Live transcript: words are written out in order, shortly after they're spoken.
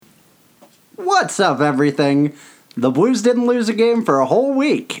What's up, everything? The Blues didn't lose a game for a whole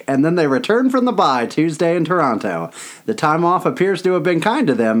week, and then they returned from the bye Tuesday in Toronto. The time off appears to have been kind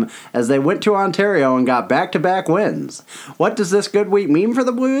to them, as they went to Ontario and got back-to-back wins. What does this good week mean for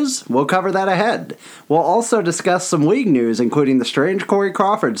the Blues? We'll cover that ahead. We'll also discuss some league news, including the strange Corey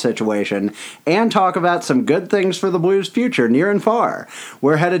Crawford situation, and talk about some good things for the Blues' future near and far.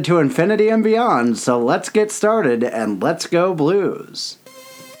 We're headed to infinity and beyond, so let's get started, and let's go Blues.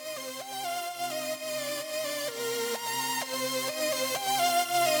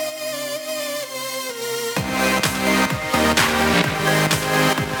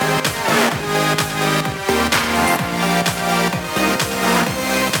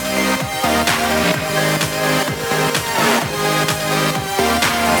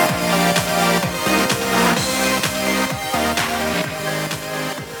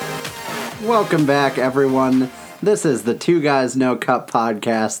 Welcome back, everyone. This is the Two Guys No Cup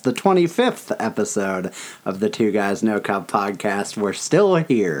podcast, the 25th episode of the Two Guys No Cup podcast. We're still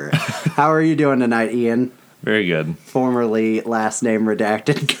here. How are you doing tonight, Ian? Very good. Formerly last name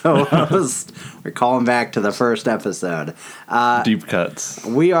redacted co-host. We're calling back to the first episode. Deep cuts.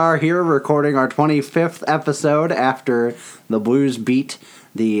 We are here recording our 25th episode after the Blues beat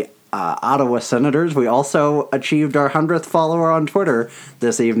the Ottawa Senators. We also achieved our 100th follower on Twitter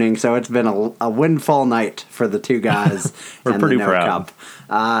this evening, so it's been a windfall night for the two guys. We're and pretty the No proud.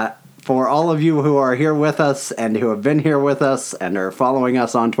 Cup. For all of you who are here with us and who have been here with us and are following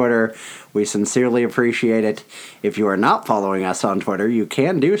us on Twitter, we sincerely appreciate it. If you are not following us on Twitter, you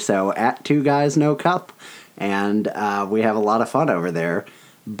can do so at Two Guys No Cup, and we have a lot of fun over there.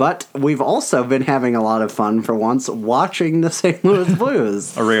 But we've also been having a lot of fun, for once, watching the St. Louis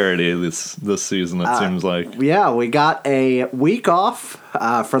Blues. A rarity this season, it seems like. Yeah, we got a week off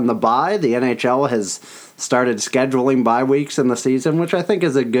from the bye. The NHL has started scheduling bye weeks in the season, which I think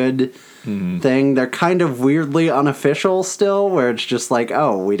is a good thing. They're kind of weirdly unofficial still, where it's just like,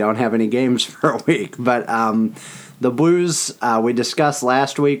 oh, we don't have any games for a week. But the Blues, we discussed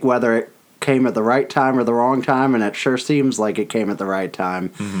last week whether it came at the right time or the wrong time, and it sure seems like it came at the right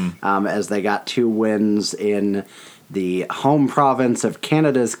time, as they got 2 wins in the home province of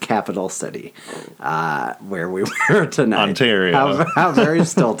Canada's capital city, where we were tonight. Ontario. How very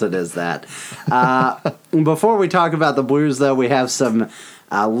stilted is that? Before we talk about the Blues, though, we have some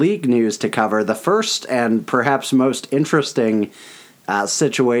league news to cover. The first and perhaps most interesting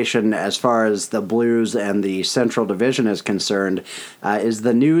situation as far as the Blues and the Central Division is concerned is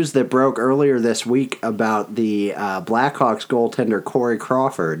the news that broke earlier this week about the Blackhawks goaltender Corey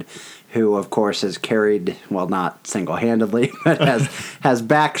Crawford, who, of course, has carried, well, not single-handedly, but has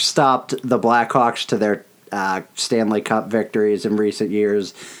backstopped the Blackhawks to their Stanley Cup victories in recent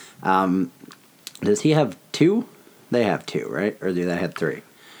years. Does he have 2? They have 2, right? Or do they have 3?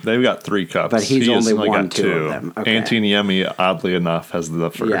 They've got 3 cups. But he's only won got 2 of them. Okay. Antiniemi, oddly enough, has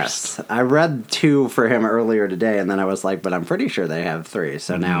the first. Yes. I read 2 for him earlier today, and then I was like, but I'm pretty sure they have 3.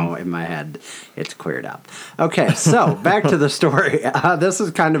 So now in my head, it's cleared up. Okay, so back to the story. This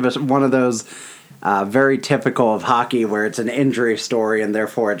is kind of one of those very typical of hockey where it's an injury story, and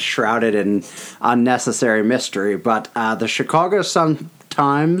therefore it's shrouded in unnecessary mystery. But the Chicago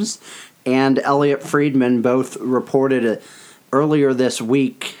Sun-Times and Elliot Friedman both reported earlier this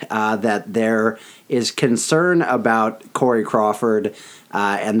week that there is concern about Corey Crawford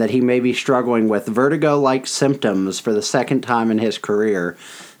and that he may be struggling with vertigo-like symptoms for the second time in his career.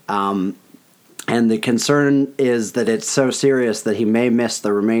 And the concern is that it's so serious that he may miss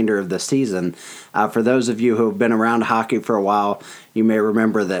the remainder of the season. For those of you who have been around hockey for a while, you may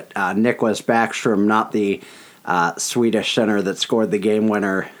remember that Nicklas Backstrom, not the Swedish center that scored the game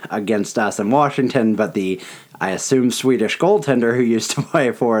winner against us in Washington, but the, I assume, Swedish goaltender who used to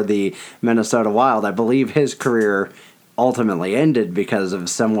play for the Minnesota Wild. I believe his career ultimately ended because of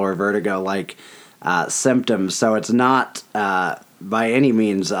similar vertigo-like symptoms. So it's not by any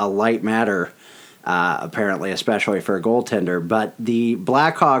means a light matter, apparently, especially for a goaltender. But the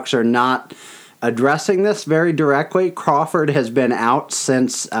Blackhawks are not addressing this very directly. Crawford has been out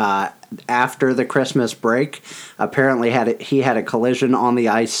since after the Christmas break. Apparently he had a collision on the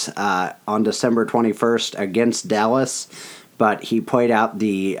ice on December 21st against Dallas, but he played out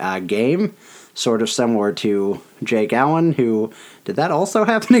the game, sort of similar to Jake Allen, who, did that also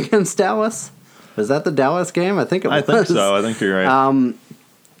happen against Dallas? Was that the Dallas game? I think it was. I think so. I think you're right.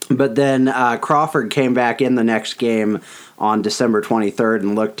 But then Crawford came back in the next game on December 23rd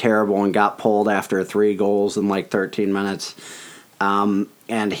and looked terrible and got pulled after 3 goals in like 13 minutes.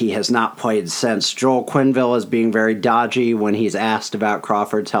 and he has not played since. Joel Quenneville is being very dodgy when he's asked about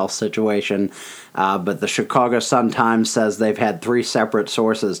Crawford's health situation, but the Chicago Sun-Times says they've had 3 separate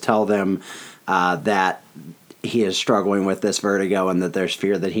sources tell them that he is struggling with this vertigo and that there's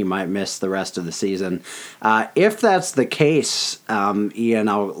fear that he might miss the rest of the season. If that's the case, Ian,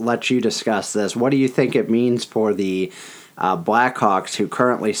 I'll let you discuss this. What do you think it means for the Blackhawks, who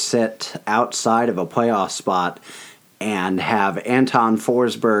currently sit outside of a playoff spot and have Anton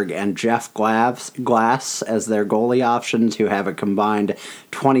Forsberg and Jeff Glass as their goalie options, who have a combined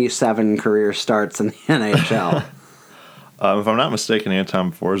 27 career starts in the NHL? If I'm not mistaken,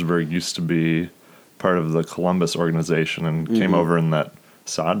 Anton Forsberg used to be part of the Columbus organization and came over in that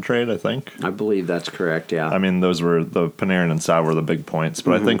Saad trade, I think. I believe that's correct, yeah. I mean, those were the Panarin and Saad were the big points,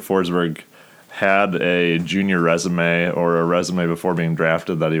 but I think Forsberg had a junior resume or a resume before being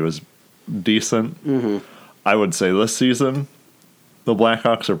drafted that he was decent. I would say this season, the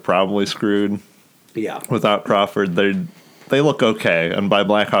Blackhawks are probably screwed. Yeah. Without Crawford, they look okay, and by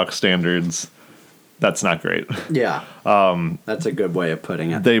Blackhawks standards, that's not great. Yeah. That's a good way of putting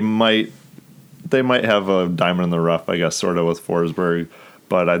it. They might have a diamond in the rough, I guess, sort of with Forsberg,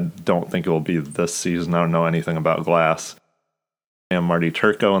 but I don't think it will be this season. I don't know anything about Glass. And Marty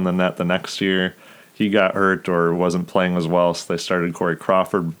Turco in the net the next year. He got hurt or wasn't playing as well, so they started Corey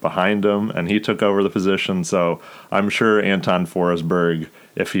Crawford behind him, and he took over the position. So I'm sure Anton Forsberg,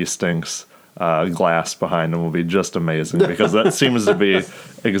 if he stinks, Glass behind him will be just amazing, because that seems to be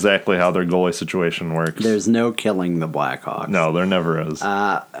exactly how their goalie situation works. There's no killing the Blackhawks. No, there never is.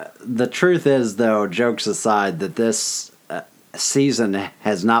 The truth is, though, jokes aside, that this season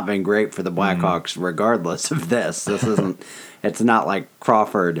has not been great for the Blackhawks regardless of this. This isn't. It's not like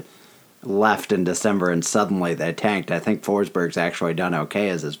Crawford left in December and suddenly they tanked. I think Forsberg's actually done okay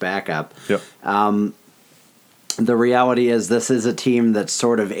as his backup. Yep. The reality is this is a team that's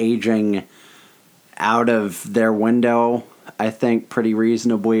sort of aging out of their window, I think, pretty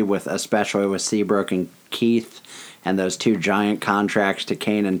reasonably, especially with Seabrook and Keith and those 2 giant contracts to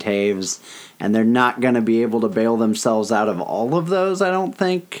Kane and Taves. And they're not going to be able to bail themselves out of all of those, I don't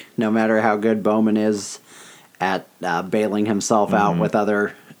think, no matter how good Bowman is at bailing himself out with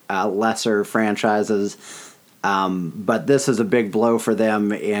other lesser franchises. But this is a big blow for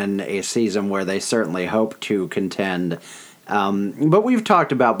them in a season where they certainly hope to contend. But we've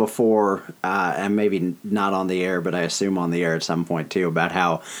talked about before, and maybe not on the air, but I assume on the air at some point too, about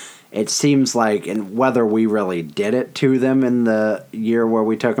how it seems like, and whether we really did it to them in the year where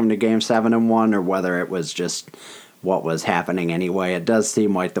we took them to Game 7 and 1, or whether it was just what was happening anyway, it does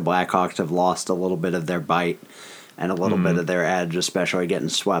seem like the Blackhawks have lost a little bit of their bite and a little bit of their edge, especially getting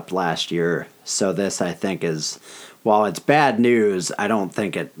swept last year. So this, I think, is, while it's bad news, I don't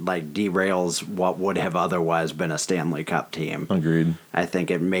think it derails what would have otherwise been a Stanley Cup team. Agreed. I think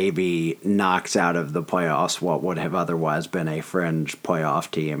it maybe knocks out of the playoffs what would have otherwise been a fringe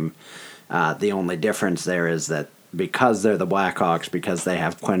playoff team. The only difference there is that because they're the Blackhawks, because they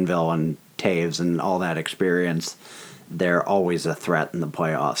have Quenneville and Taves and all that experience, they're always a threat in the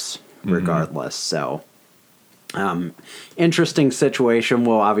playoffs, regardless. So, interesting situation.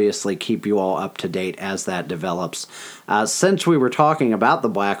 We'll obviously keep you all up to date as that develops. Since we were talking about the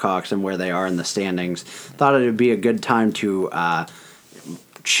Blackhawks and where they are in the standings, thought it would be a good time to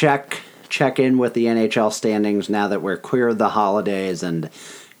check in with the NHL standings now that we're clear of the holidays and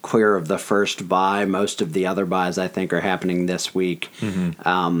clear of the first bye. Most of the other byes, I think, are happening this week.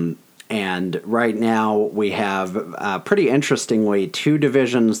 And right now we have, pretty interestingly, 2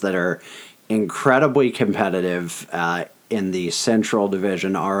 divisions that are incredibly competitive in the Central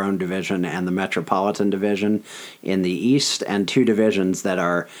Division, our own division, and the Metropolitan Division in the East, and 2 divisions that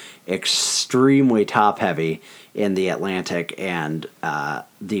are extremely top-heavy in the Atlantic and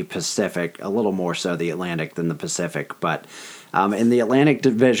the Pacific, a little more so the Atlantic than the Pacific, but in the Atlantic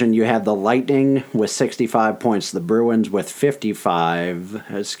Division, you have the Lightning with 65 points, the Bruins with 60,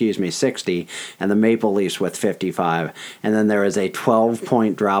 and the Maple Leafs with 55. And then there is a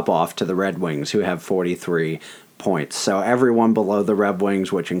 12-point drop-off to the Red Wings, who have 43 points. So everyone below the Red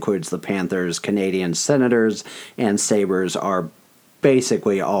Wings, which includes the Panthers, Canadiens, Senators, and Sabres, are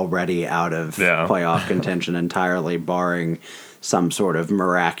basically already out of playoff contention entirely, barring some sort of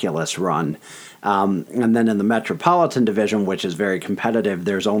miraculous run. And then in the Metropolitan Division, which is very competitive,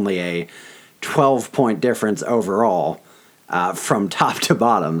 there's only a 12-point difference overall from top to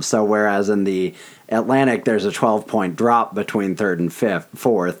bottom. So whereas in the Atlantic, there's a 12-point drop between third and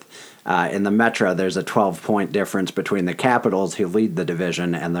fourth, in the Metro, there's a 12-point difference between the Capitals, who lead the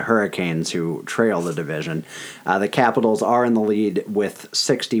division, and the Hurricanes, who trail the division. The Capitals are in the lead with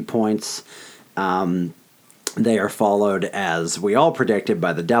 60 points. They are followed, as we all predicted,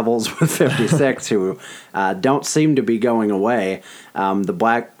 by the Devils with 56, who don't seem to be going away.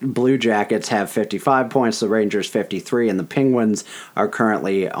 The Blue Jackets have 55 points, the Rangers 53, and the Penguins are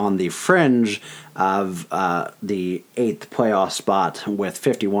currently on the fringe of the 8th playoff spot with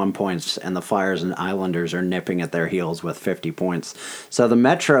 51 points, and the Flyers and Islanders are nipping at their heels with 50 points. So the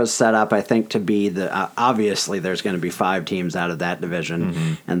Metro's set up, I think, to be obviously there's going to be 5 teams out of that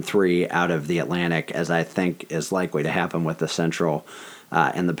division and 3 out of the Atlantic, as I think is likely to happen with the Central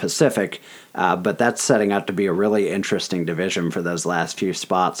and the Pacific. But that's setting up to be a really interesting division for those last few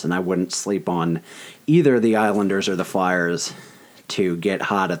spots, and I wouldn't sleep on either the Islanders or the Flyers to get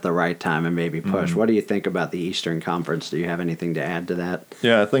hot at the right time and maybe push. What do you think about the Eastern Conference? Do you have anything to add to that?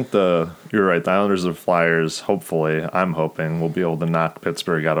 Yeah, I think you're right. The Islanders and Flyers, hopefully, I'm hoping, will be able to knock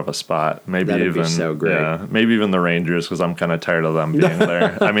Pittsburgh out of a spot. That'd be so great. Yeah, maybe even the Rangers, because I'm kind of tired of them being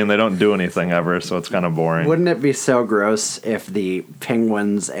there. I mean, they don't do anything ever, so it's kind of boring. Wouldn't it be so gross if the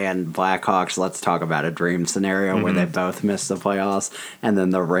Penguins and Blackhawks, let's talk about a dream scenario where they both missed the playoffs, and then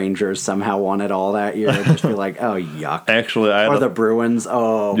the Rangers somehow won it all that year? It'd just be like, oh, yuck. Actually, the Bruins.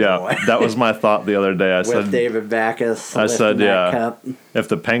 Oh, yeah, boy. That was my thought the other day. I said, with David Backes. I said, yeah, cup. If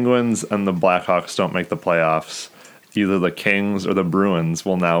the Penguins and the Blackhawks don't make the playoffs, either the Kings or the Bruins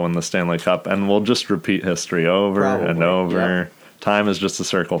will now win the Stanley Cup, and we'll just repeat history over and over. Yep. Time is just a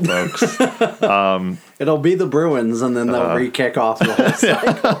circle, folks. It'll be the Bruins, and then they'll re-kick off the whole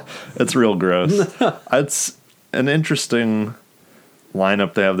cycle. It's real gross. It's an interesting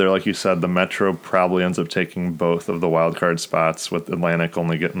lineup they have there. Like you said, the Metro probably ends up taking both of the wild card spots, with Atlantic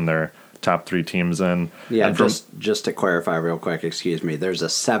only getting their top 3 teams in. Yeah, and just to clarify real quick, excuse me, there's a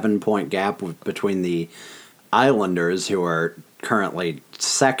 7-point gap between the Islanders, who are currently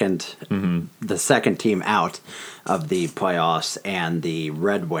second, the second team out of the playoffs, and the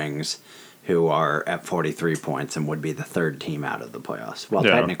Red Wings, who are at 43 points and would be the 3rd team out of the playoffs. Well,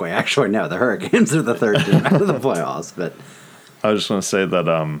 technically, actually, no, the Hurricanes are the 3rd team out of the playoffs, but I was just going to say that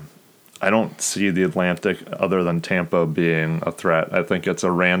I don't see the Atlantic, other than Tampa, being a threat. I think it's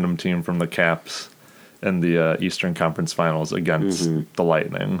a random team from the Caps in the Eastern Conference Finals against the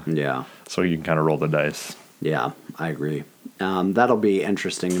Lightning. Yeah. So you can kind of roll the dice. Yeah, I agree. That'll be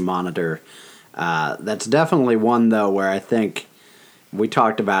interesting to monitor. That's definitely one, though, where I think we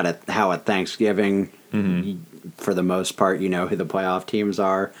talked about it, how at Thanksgiving, for the most part, you know who the playoff teams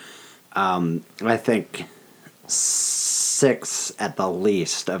are. I think 6 at the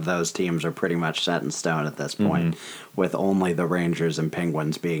least of those teams are pretty much set in stone at this point, with only the Rangers and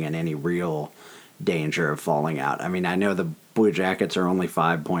Penguins being in any real danger of falling out. I mean, I know the Blue Jackets are only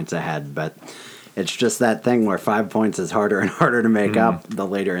 5 points ahead, but it's just that thing where 5 points is harder and harder to make up the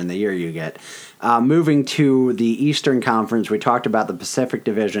later in the year you get. Moving to the Eastern Conference, we talked about the Pacific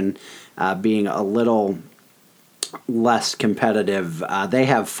Division being a little less competitive. They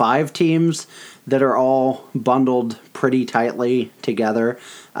have 5 teams that are all bundled pretty tightly together.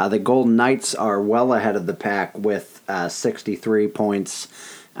 The Golden Knights are well ahead of the pack with 63 points,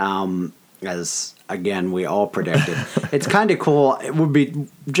 as, again, we all predicted. It's kind of cool. It would be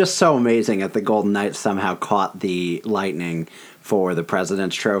just so amazing if the Golden Knights somehow caught the Lightning for the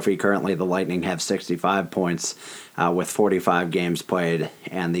President's Trophy. Currently, the Lightning have 65 points with 45 games played,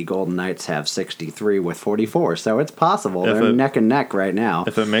 and the Golden Knights have 63 with 44. So it's possible. They're neck and neck right now.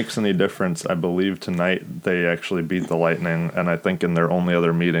 If it makes any difference, I believe tonight they actually beat the Lightning, and I think in their only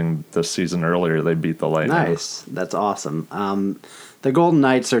other meeting this season earlier, they beat the Lightning. Nice. That's awesome. The Golden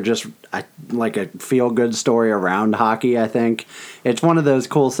Knights are just like a feel-good story around hockey, I think. It's one of those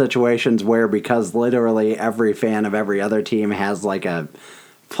cool situations where, because literally every fan of every other team has like a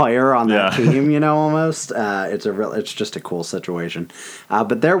player on that team, you know, almost. It's just a cool situation.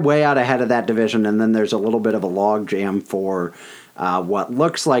 But they're way out ahead of that division, and then there's a little bit of a log jam for what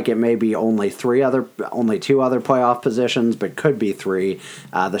looks like it may be only 2 other playoff positions, but could be 3.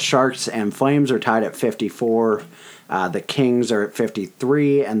 The Sharks and Flames are tied at 54. The Kings are at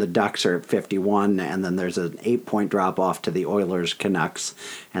 53, and the Ducks are at 51, and then there's an 8-point drop-off to the Oilers, Canucks,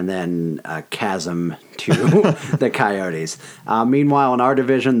 and then a chasm to the Coyotes. Meanwhile, in our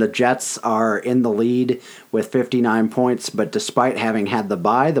division, the Jets are in the lead with 59 points, but despite having had the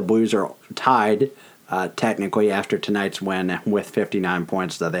bye, the Blues are tied, technically, after tonight's win with 59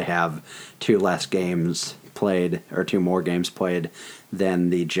 points, though they have 2 less games played, or 2 more games played than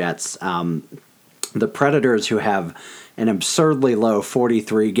the Jets. The Predators, who have an absurdly low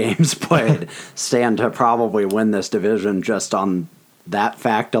 43 games played, stand to probably win this division just on that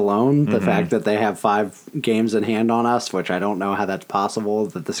fact alone. The fact that they have 5 games in hand on us, which I don't know how that's possible,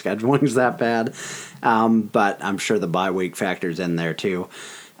 that the scheduling's that bad. But I'm sure the bye week factors in there too.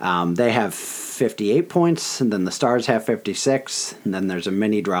 They have 58 points, and then the Stars have 56, and then there's a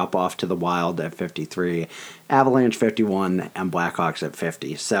mini drop-off to the Wild at 53, Avalanche 51, and Blackhawks at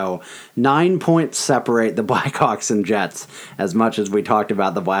 50. So 9 points separate the Blackhawks and Jets, as much as we talked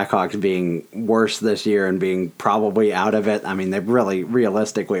about the Blackhawks being worse this year and being probably out of it. I mean, they really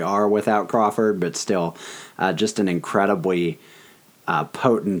realistically are without Crawford, but still just an incredibly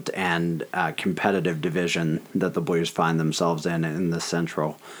potent and competitive division that the Blues find themselves in the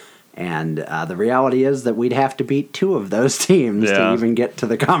Central. And the reality is that we'd have to beat 2 of those teams to even get to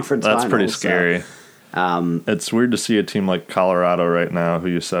the conference finals. That's pretty scary. It's weird to see a team like Colorado right now, who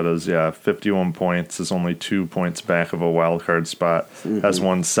you said is 51 points, is only 2 points back of a wild card spot, has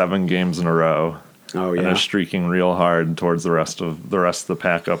won 7 games in a row. Oh, yeah. And is streaking real hard towards the rest of the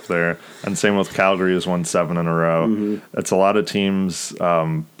pack up there. And same with Calgary, has won 7 in a row. It's a lot of teams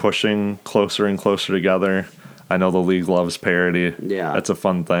pushing closer and closer together. I know the league loves parity. Yeah. It's a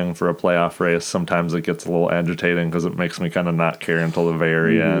fun thing for a playoff race. Sometimes it gets a little agitating because it makes me kind of not care until the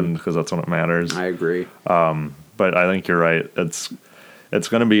very end, because that's when it matters. I agree. But I think you're right. It's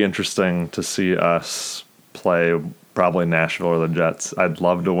going to be interesting to see us play probably Nashville or the Jets. I'd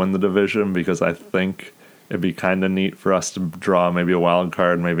love to win the division because I think it'd be kind of neat for us to draw maybe a wild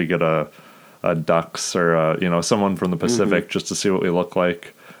card, maybe get a Ducks or someone from the Pacific just to see what we look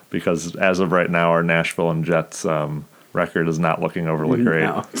like. Because as of right now, our Nashville and Jets record is not looking overly great.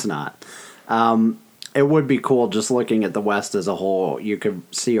 No, it's not. It would be cool just looking at the West as a whole. You could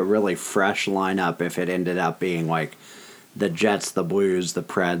see a really fresh lineup if it ended up being like the Jets, the Blues, the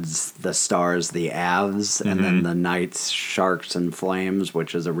Preds, the Stars, the Avs, and then the Knights, Sharks, and Flames,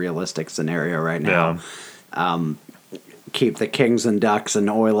 which is a realistic scenario right now. Yeah. Keep the Kings and Ducks and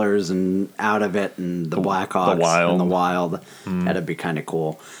Oilers and out of it, and the Blackhawks and the Wild. That'd be kind of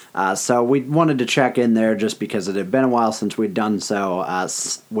cool. So we wanted to check in there just because it had been a while since we'd done so.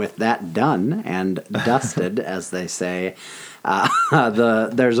 With that done and dusted, as they say,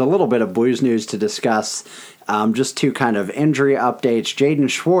 there's a little bit of Blues news to discuss. Just 2 kind of injury updates. Jaden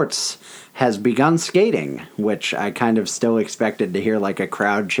Schwartz has begun skating, which I kind of still expected to hear like a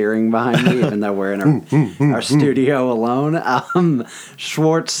crowd cheering behind me, even though we're in our studio alone.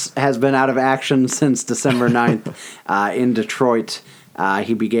 Schwartz has been out of action since December 9th in Detroit.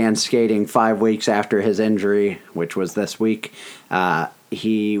 He began skating 5 weeks after his injury, which was this week.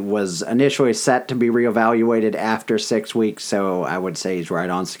 He was initially set to be reevaluated after 6 weeks, so I would say he's right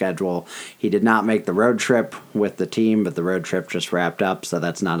on schedule. He did not make the road trip with the team, but the road trip just wrapped up, so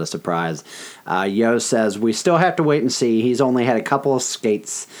that's not a surprise. Yo says, we still have to wait and see. He's only had a couple of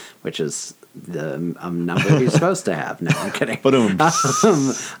skates, which is the number he's supposed to have. No, I'm kidding.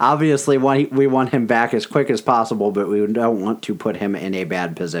 Obviously, we want him back as quick as possible, but we don't want to put him in a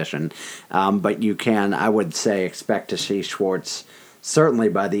bad position. But you can, I would say, expect to see Schwartz certainly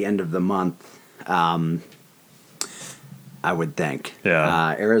by the end of the month, I would think.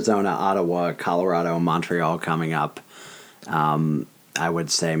 Yeah. Arizona, Ottawa, Colorado, Montreal coming up. I would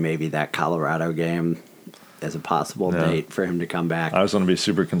say maybe that Colorado game is a possible date for him to come back. I was going to be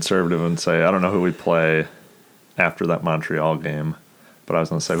super conservative and say, I don't know who we play after that Montreal game, but I was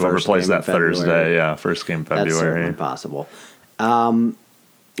going to say whoever plays that Thursday, first game February. That's certainly possible.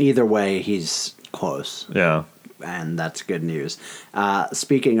 Either way, he's close. Yeah. And that's good news.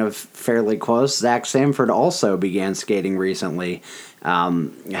 Speaking of fairly close, Zach Sanford also began skating recently.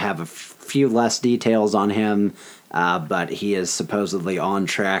 I have a few less details on him, but he is supposedly on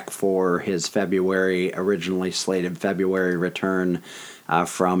track for his originally slated February return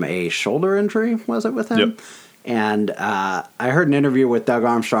from a shoulder injury, was it with him? Yep. And I heard an interview with Doug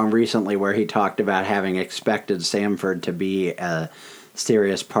Armstrong recently where he talked about having expected Sanford to be a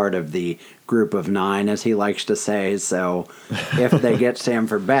serious part of the group of 9, as he likes to say. So if they get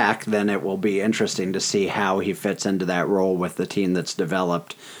Sanford back, then it will be interesting to see how he fits into that role with the team that's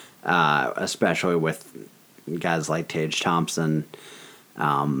developed, especially with guys like Tage Thompson,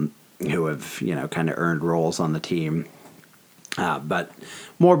 who have, kind of earned roles on the team. But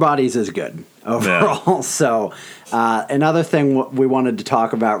more bodies is good overall. Yeah. So another thing we wanted to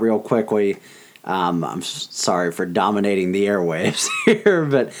talk about real quickly, I'm sorry for dominating the airwaves here,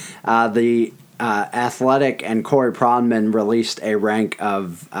 but the Athletic and Corey Pronman released a rank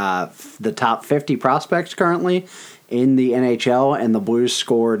of the top 50 prospects currently in the NHL, and the Blues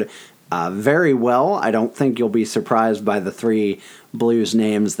scored very well. I don't think you'll be surprised by the 3 Blues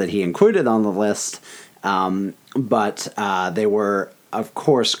names that he included on the list, but they were, of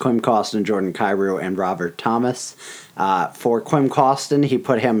course, Klim Kostin, Jordan Kyrou, and Robert Thomas. For Klim Kostin, he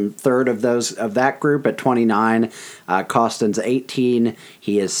put him third of that group at 29. Kostin's 18.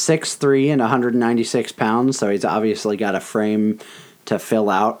 He is 6'3" and 196 pounds, so he's obviously got a frame to fill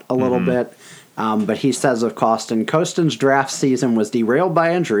out a little bit. But he says of Kostin's draft season was derailed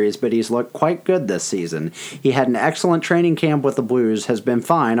by injuries, but he's looked quite good this season. He had an excellent training camp with the Blues, has been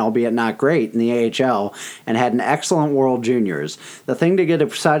fine, albeit not great, in the AHL, and had an excellent World Juniors. The things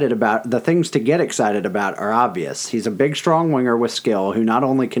to get excited about are obvious. He's a big, strong winger with skill who not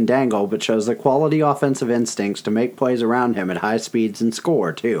only can dangle, but shows the quality offensive instincts to make plays around him at high speeds and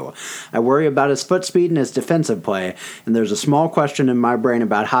score, too. I worry about his foot speed and his defensive play, and there's a small question in my brain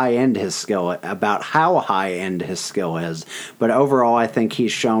about how high-end his skill is, but overall I think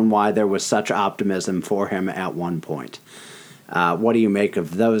he's shown why there was such optimism for him at one point. What do you make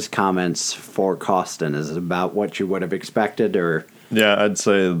of those comments for Kostin? Is it about what you would have expected, or? Yeah, I'd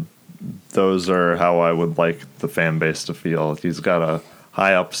say those are how I would like the fan base to feel. He's got a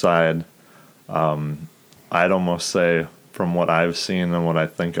high upside. I'd almost say, from what I've seen and what I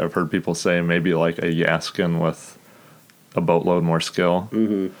think I've heard people say, maybe like a Yaskin with a boatload more skill.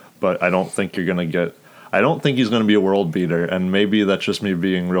 Mm-hmm. But I don't think he's going to be a world beater, and maybe that's just me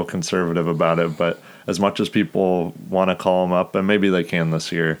being real conservative about it, but as much as people want to call him up, and maybe they can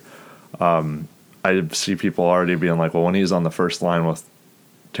this year, I see people already being like, well, when he's on the first line with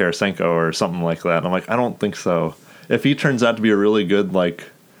Tarasenko or something like that, and I'm like, I don't think so. If he turns out to be a really good,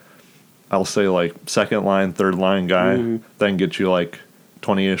 like, I'll say like second line, third line guy, then get you like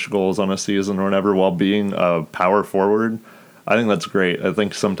 20-ish goals on a season or whatever while being a power forward, I think that's great. I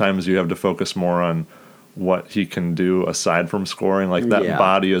think sometimes you have to focus more on what he can do aside from scoring. Like that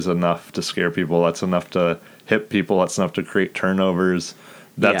body is enough to scare people. That's enough to hit people. That's enough to create turnovers.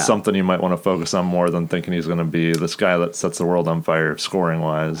 That's something you might want to focus on more than thinking he's going to be this guy that sets the world on fire scoring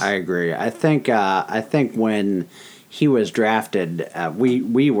wise. I agree. I think when he was drafted,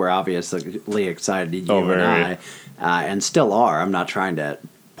 we were obviously excited, you and I, and still are. I'm not trying to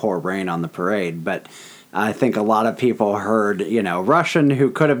pour rain on the parade, but I think a lot of people heard, Russian,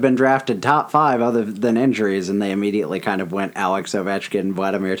 who could have been drafted top 5 other than injuries, and they immediately kind of went Alex Ovechkin,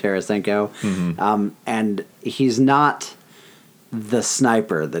 Vladimir Tarasenko. Mm-hmm. And he's not the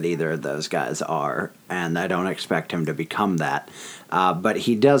sniper that either of those guys are, and I don't expect him to become that. But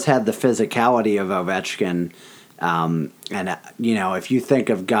he does have the physicality of Ovechkin. And, if you think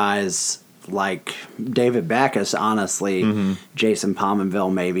of guys like David Backes, honestly, Jason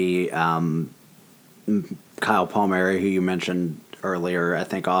Pominville, maybe, Kyle Palmieri, who you mentioned earlier, I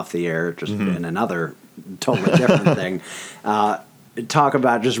think off the air, just in another totally different thing, talk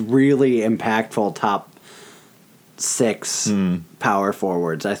about just really impactful top 6 power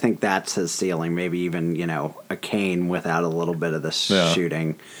forwards. I think that's his ceiling. Maybe even, a Kane without a little bit of the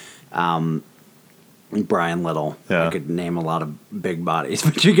shooting. Brian Little. Yeah. I could name a lot of big bodies,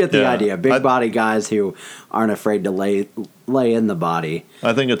 but you get the idea. Big body guys who aren't afraid to lay in the body.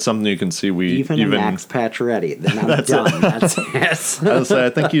 I think it's something you can see. Even Max Pacioretty. Then I'm done. That's it. I would say I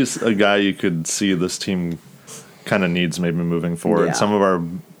think he's a guy you could see this team kind of needs maybe moving forward. Yeah. Some of our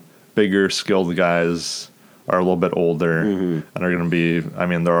bigger skilled guys are a little bit older and are going to be,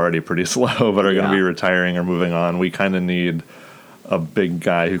 they're already pretty slow, but are going to be retiring or moving on. We kind of need a big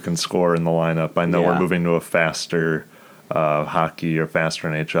guy who can score in the lineup. I know we're moving to a faster hockey or faster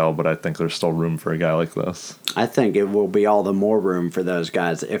NHL, but I think there's still room for a guy like this. I think it will be all the more room for those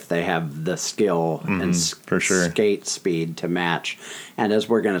guys if they have the skill and skate speed to match. And as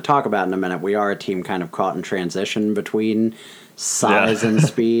we're going to talk about in a minute, we are a team kind of caught in transition between size and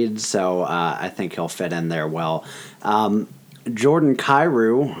speed, so I think he'll fit in there well. Jordan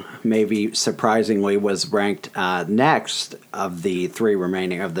Kyrou, maybe surprisingly, was ranked next of the 2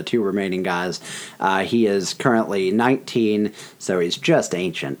 remaining guys. He is currently 19, so he's just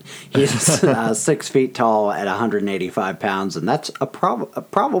ancient. He's 6 feet tall at 185 pounds, and that's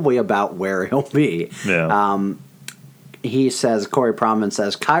probably about where he'll be. Yeah. He says, Corey Proman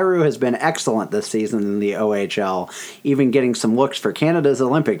says, Kyrou has been excellent this season in the OHL, even getting some looks for Canada's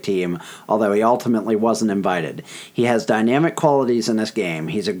Olympic team, although he ultimately wasn't invited. He has dynamic qualities in his game.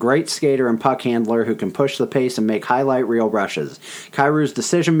 He's a great skater and puck handler who can push the pace and make highlight reel rushes. Kyrou's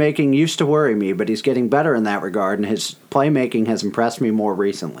decision-making used to worry me, but he's getting better in that regard, and his playmaking has impressed me more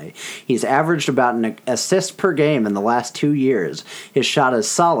recently. He's averaged about an assist per game in the last 2 years. His shot is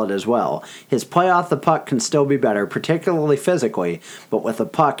solid as well. His play off the puck can still be better, particularly physically, but with a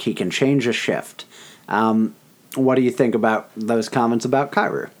puck, he can change a shift. What do you think about those comments about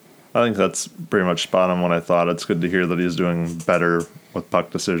Kyrou? I think that's pretty much spot on what I thought. It's good to hear that he's doing better with puck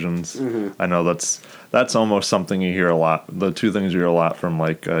decisions. I know that's almost something you hear a lot. The 2 things you hear a lot from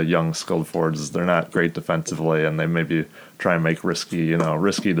young skilled forwards is they're not great defensively, and they maybe try and make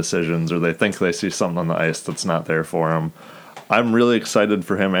risky decisions, or they think they see something on the ice that's not there for them. I'm really excited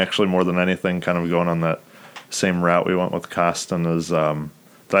for him, actually, more than anything, kind of going on that same route we went with Costin is that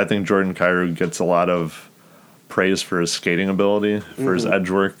I think Jordan Kyrou gets a lot of praise for his skating ability, for his edge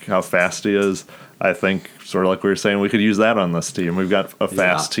work, how fast he is. I think, sort of like we were saying, we could use that on this team. We've got a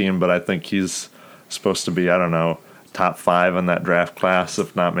fast team, but I think he's supposed to be, I don't know, top 5 in that draft class,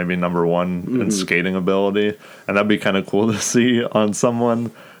 if not maybe number 1 in skating ability. And that'd be kind of cool to see on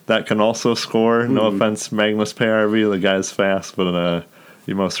someone that can also score. No offense, Magnus PRV, the guy's fast, but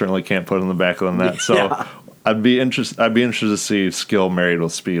you most certainly can't put it in the back of the net. So I'd be interested to see skill married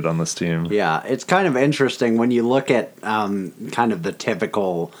with speed on this team. Yeah, it's kind of interesting when you look at kind of the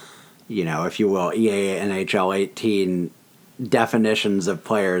typical, if you will, EA NHL 18 definitions of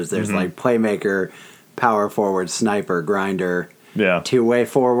players. There's like playmaker, power forward, sniper, grinder, two-way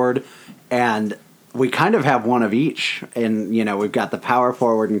forward, and we kind of have one of each. And we've got the power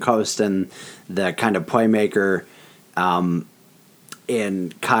forward in Kostin, the kind of playmaker in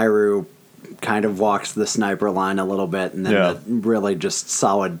Kyrou. Kind of walks the sniper line a little bit, and then the really just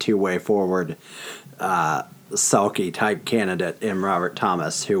solid two-way forward sulky type candidate in Robert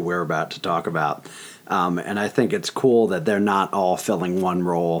Thomas, who we're about to talk about. And I think it's cool that they're not all filling one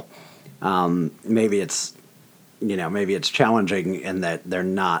role. Maybe it's challenging in that they're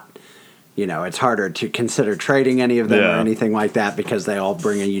not. It's harder to consider trading any of them or anything like that because they all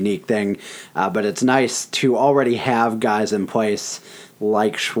bring a unique thing. But it's nice to already have guys in place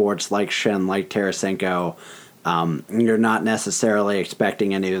like Schwartz, like Schenn, like Tarasenko. You're not necessarily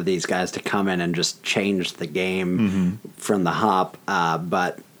expecting any of these guys to come in and just change the game from the hop,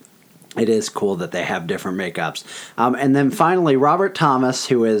 but it is cool that they have different makeups. And then finally, Robert Thomas,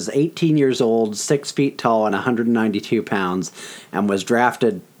 who is 18 years old, 6 feet tall, and 192 pounds, and was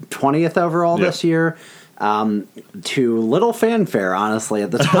drafted 20th overall this year. To little fanfare, honestly,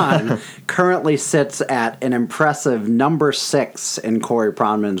 at the time, currently sits at an impressive number 6 in Corey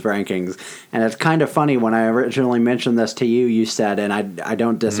Pronman's rankings. And it's kind of funny, when I originally mentioned this to you, you said, and I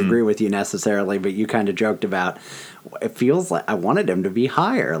don't disagree with you necessarily, but you kind of joked about, it feels like I wanted him to be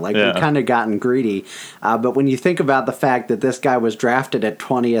higher. Like, we've kind of gotten greedy. But when you think about the fact that this guy was drafted at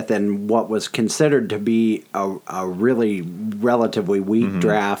 20th in what was considered to be a really relatively weak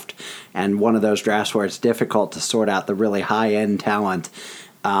draft, and one of those drafts where it's difficult to sort out the really high-end talent,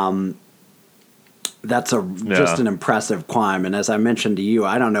 that's just an impressive climb. And as I mentioned to you,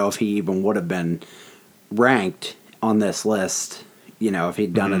 I don't know if he even would have been ranked on this list, if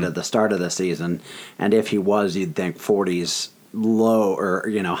he'd done it at the start of the season. And if he was, you'd think 40s low or,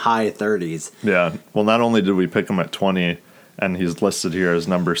 high 30s. Yeah. Well, not only did we pick him at 20, and he's listed here as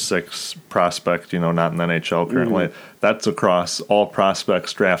number 6 prospect, not in the NHL currently. That's across all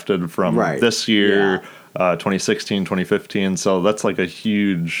prospects drafted from this year, 2016, 2015. So that's like that's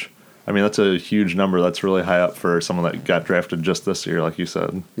a huge number. That's really high up for someone that got drafted just this year, like you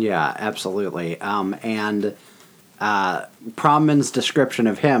said. Yeah, absolutely. And Pronman's description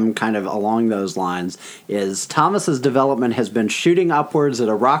of him, kind of along those lines, is Thomas's development has been shooting upwards at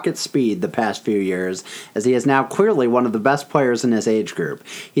a rocket speed the past few years, as he is now clearly one of the best players in his age group.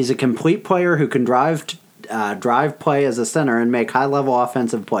 He's a complete player who can drive play as a center and make high-level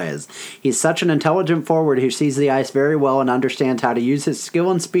offensive plays. He's such an intelligent forward who sees the ice very well and understands how to use his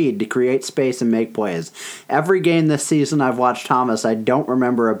skill and speed to create space and make plays. Every game this season I've watched Thomas, I don't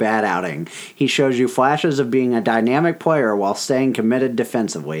remember a bad outing. He shows you flashes of being a dynamic player while staying committed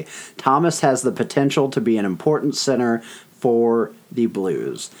defensively. Thomas has the potential to be an important center for the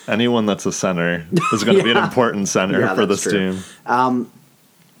Blues. Anyone that's a center is going to be an important center for this team.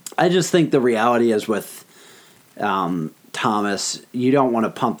 I just think the reality is with Thomas, you don't want to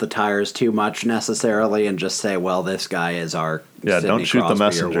pump the tires too much necessarily and just say, well, this guy is our Sidney don't shoot Crosby the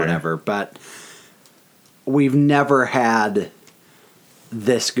messenger or whatever. But we've never had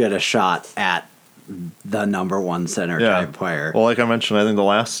this good a shot at the number 1 center type player. Well, like I mentioned, I think the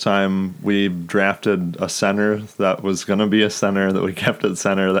last time we drafted a center that was going to be a center, that we kept at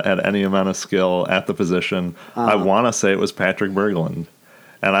center, that had any amount of skill at the position, I want to say it was Patrick Berglund.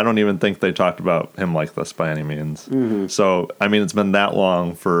 And I don't even think they talked about him like this by any means. So, it's been that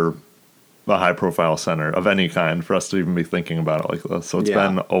long for a high-profile center of any kind for us to even be thinking about it like this. So it's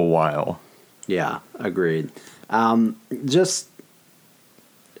been a while. Yeah, agreed.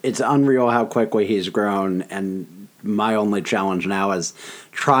 It's unreal how quickly he's grown, and my only challenge now is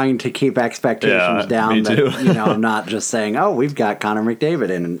trying to keep expectations down. Me too. I'm not just saying, oh, we've got Connor McDavid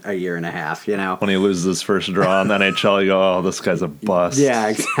in a year and a half, When he loses his first draw in the NHL, you go, oh, this guy's a bust. Yeah,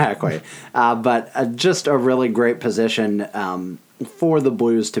 exactly. But just a really great position for the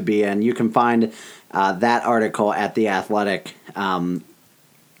Blues to be in. You can find that article at The Athletic and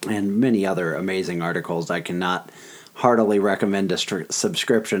many other amazing articles. I cannot heartily recommend a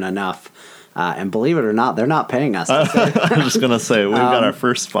subscription enough And believe it or not, they're not paying us. I'm just going to say, we've got our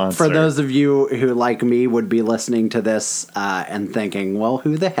first sponsor. For those of you who, like me, would be listening to this and thinking, well,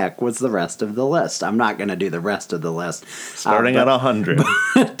 who the heck was the rest of the list? I'm not going to do the rest of the list. Starting at 100.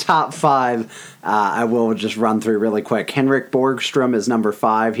 Top 5, I will just run through really quick. Henrik Borgstrom is number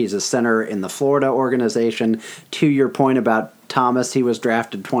 5. He's a center in the Florida organization. To your point about Thomas, he was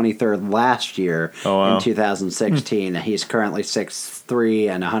drafted 23rd last year in 2016. He's currently 6'3"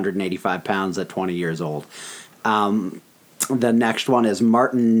 and 185 pounds at 20 years old. The next one is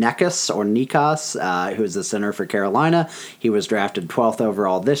Martin Nekas, who's the center for Carolina. He was drafted 12th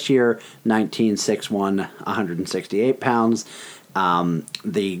overall this year, 6'1", 168 pounds.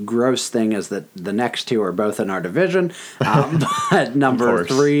 The gross thing is that the next two are both in our division. But number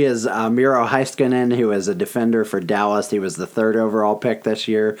 3 is Miro Heiskanen, who is a defender for Dallas. He was the 3rd overall pick this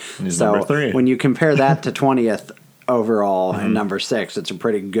year. He's number 3. When you compare that to 20th overall and number 6, it's a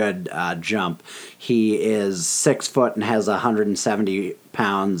pretty good jump. He is 6 foot and has 170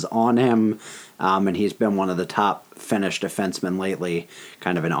 pounds on him. And he's been one of the top Finnish defensemen lately,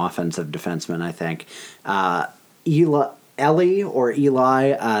 kind of an offensive defenseman, I think. Eli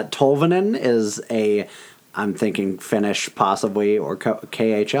Tolvanen is I'm thinking Finnish possibly, or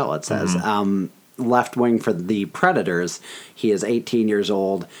KHL it says, left wing for the Predators. He is 18 years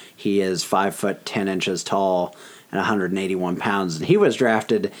old. He is 5 foot 10 inches tall and 181 pounds. And he was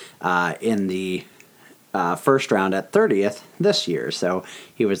drafted in the first round at 30th this year. So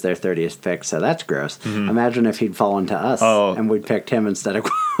he was their 30th pick. So that's gross. Imagine if he'd fallen to us and we picked him instead of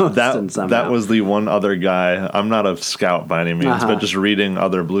that was the one other guy. I'm not a scout by any means, but just reading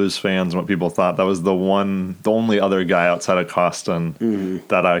other Blues fans and what people thought, that was the only other guy outside of Costin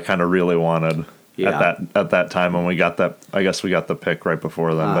that I kind of really wanted at that time when we got that. I guess we got the pick right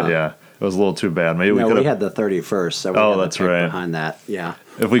before then, but yeah. It was a little too bad. Maybe we had the 31st, so we had the pick behind that. Yeah.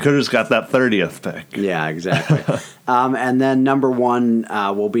 If we could have just got that 30th pick. Yeah, exactly. And then number 1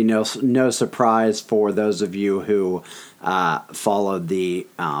 will be no surprise for those of you who followed the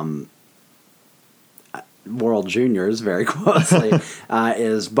World Juniors very closely,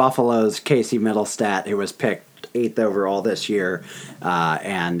 is Buffalo's Casey Middlestat, who was picked 8th overall this year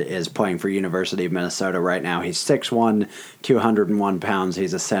and is playing for University of Minnesota right now. He's 6'1", 201 pounds.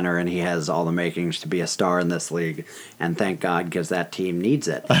 He's a center, and he has all the makings to be a star in this league, and thank God, because that team needs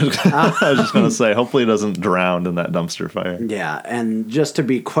it. I was just going to say, hopefully he doesn't drown in that dumpster fire. Yeah, and just to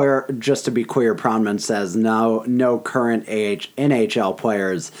be clear, Pronman says no current NHL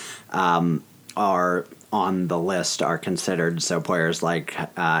players are on the list are considered. So players like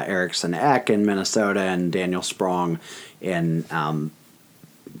Eriksson Ek in Minnesota and Daniel Sprong in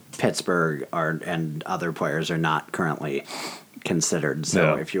Pittsburgh and other players are not currently considered.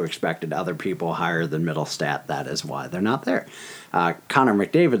 So if you expected other people higher than Middlestat, that is why they're not there. Connor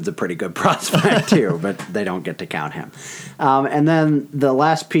McDavid's a pretty good prospect too, but they don't get to count him. And then the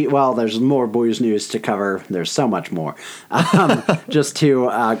last there's more Blues news to cover. There's so much more. Just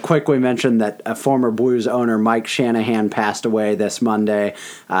to quickly mention that a former Blues owner, Mike Shanahan, passed away this Monday.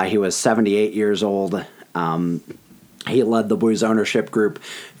 He was 78 years old. He led the Blues ownership group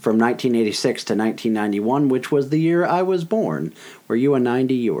from 1986 to 1991, which was the year I was born. Were you a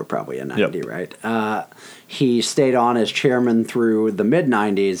 90? You were probably a 90, right? He stayed on as chairman through the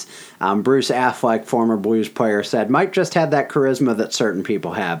mid-90s. Bruce Affleck, former Blues player, said, Mike just had that charisma that certain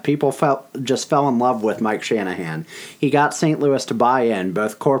people have. People just fell in love with Mike Shanahan. He got St. Louis to buy in,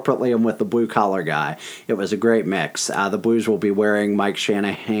 both corporately and with the blue-collar guy. It was a great mix. The Blues will be wearing Mike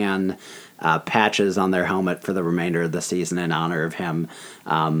Shanahan patches on their helmet for the remainder of the season in honor of him.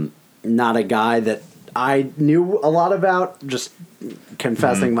 Not a guy that I knew a lot about, just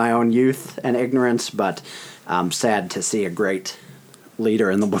confessing my own youth and ignorance, but sad to see a great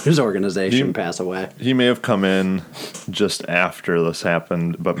leader in the Blues organization pass away. He may have come in just after this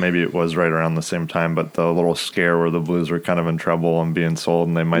happened, but maybe it was right around the same time, but the little scare where the Blues were kind of in trouble and being sold,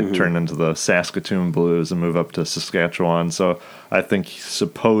 and they might turn into the Saskatoon Blues and move up to Saskatchewan. So I think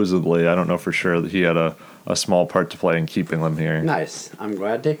supposedly, I don't know for sure, that he had a small part to play in keeping them here. Nice. I'm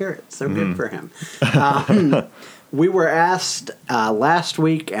glad to hear it. So good for him. We were asked last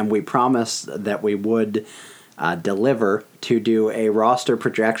week, and we promised that we would deliver to do a roster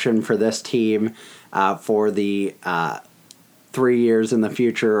projection for this team for the 3 years in the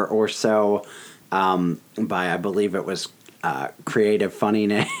future or so by, I believe it was Creative Funny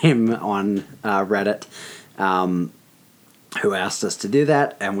Name on Reddit, who asked us to do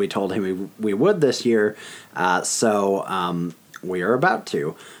that, and we told him we would this year. So We are about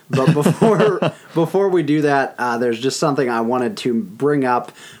to. But before we do that, there's just something I wanted to bring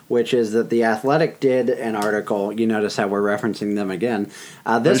up, which is that The Athletic did an article. You notice how we're referencing them again.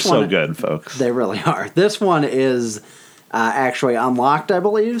 They're so good, folks. They really are. This one is actually unlocked, I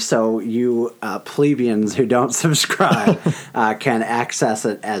believe, so you plebeians who don't subscribe can access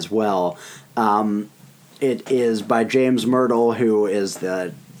it as well. It is by James Myrtle, who is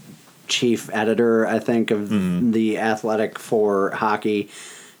the chief editor, I think, of The Athletic for hockey,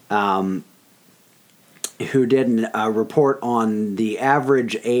 who did a report on the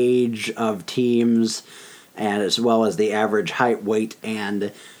average age of teams and as well as the average height, weight,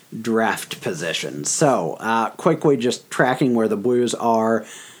 and draft position. So, quickly just tracking where the Blues are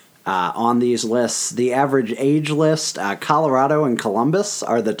on these lists. The average age list, Colorado and Columbus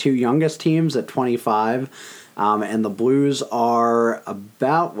are the two youngest teams at 25. And the Blues are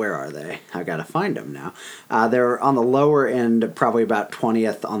about, where are they? I got to find them now. They're on the lower end, probably about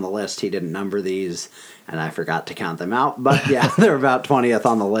 20th on the list. He didn't number these, and I forgot to count them out. But yeah, they're about 20th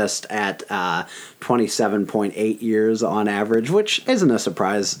on the list at 27.8 years on average, which isn't a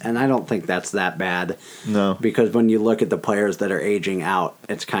surprise, and I don't think that's that bad. No. Because when you look at the players that are aging out,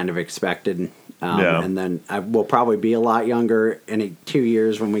 it's kind of expected. And then we'll probably be a lot younger in 2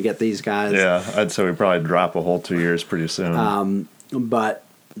 years when we get these guys. Yeah, I'd say we probably drop a whole 2 years pretty soon. But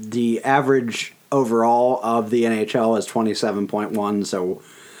the average overall of the NHL is 27.1, so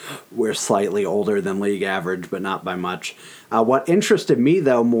we're slightly older than league average, but not by much. What interested me,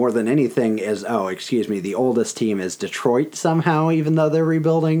 though, more than anything is, the oldest team is Detroit somehow, even though they're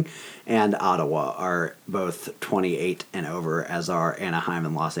rebuilding, and Ottawa are both 28 and over, as are Anaheim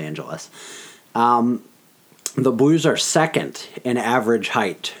and Los Angeles. The Blues are second in average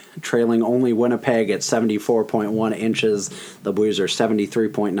height, trailing only Winnipeg at 74.1 inches. The Blues are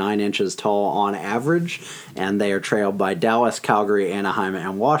 73.9 inches tall on average, and they are trailed by Dallas, Calgary, Anaheim,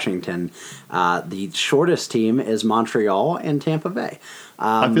 and Washington. The shortest team is Montreal and Tampa Bay.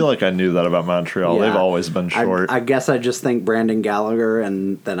 I feel like I knew that about Montreal. Yeah, they've always been short. I guess I just think Brandon Gallagher,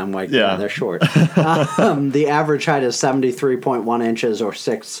 and then I'm like, yeah they're short. The average height is 73.1 inches or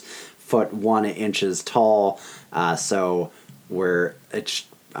 6'1" tall. So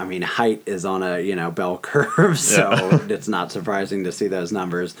height is on a bell curve, so it's not surprising to see those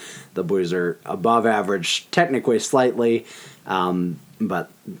numbers. The Blues are above average, technically slightly,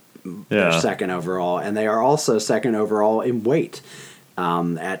 but they're second overall, and they are also second overall in weight.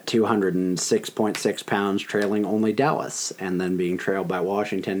 At 206.6 pounds, trailing only Dallas, and then being trailed by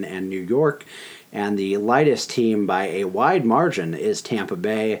Washington and New York. And the lightest team by a wide margin is Tampa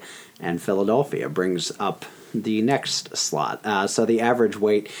Bay, and Philadelphia brings up the next slot. So the average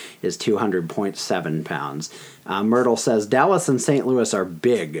weight is 200.7 pounds. Myrtle says, Dallas and St. Louis are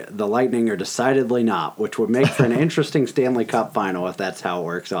big. The Lightning are decidedly not, which would make for an interesting Stanley Cup final if that's how it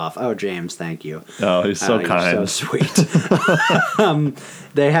works off. Oh, James, thank you. Oh, he's so kind. You're so sweet.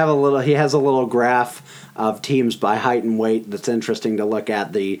 He has a little graph of teams by height and weight that's interesting to look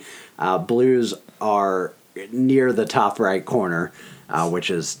at. The Blues are near the top right corner, which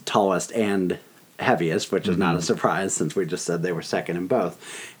is tallest and heaviest, which is not a surprise since we just said they were second in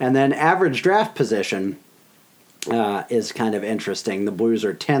both. And then average draft position is kind of interesting. The Blues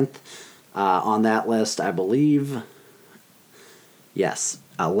are 10th on that list, I believe. Yes,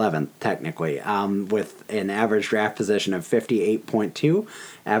 11th technically, with an average draft position of 58.2.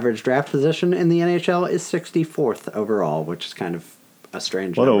 Average draft position in the NHL is 64th overall, which is kind of a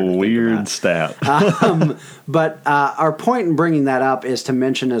strange what number a weird stat. But our point in bringing that up is to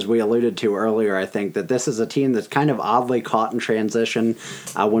mention, as we alluded to earlier, I think, that this is a team that's kind of oddly caught in transition.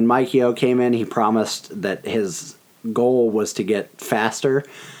 When Mike Yeo came in, he promised that his goal was to get faster.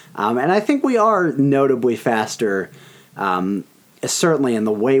 And I think we are notably faster, certainly in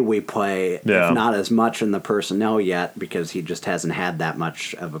the way we play, if not as much in the personnel yet, because he just hasn't had that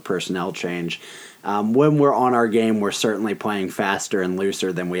much of a personnel change. When we're on our game, we're certainly playing faster and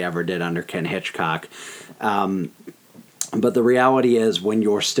looser than we ever did under Ken Hitchcock. But the reality is, when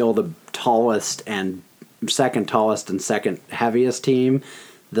you're still the tallest and second heaviest team,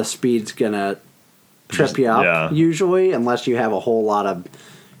 the speed's going to trip you up, usually, unless you have a whole lot of,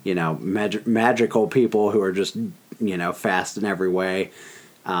 magical people who are just, fast in every way.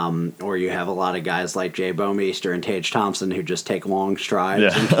 Or you have a lot of guys like Jay Bouwmeester and Tage Thompson who just take long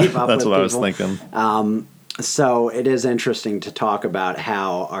strides and keep up with people. That's what I was thinking. So it is interesting to talk about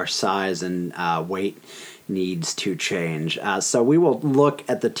how our size and weight needs to change. So we will look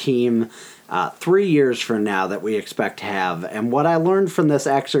at the team 3 years from now that we expect to have. And what I learned from this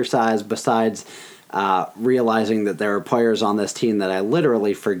exercise, besides realizing that there are players on this team that I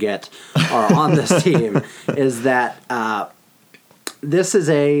literally forget are on this team, is that this is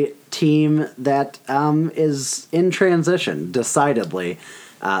a team that is in transition, decidedly,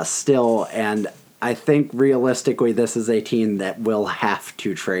 still, and I think realistically this is a team that will have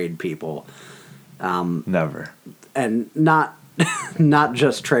to trade people. Never. And not not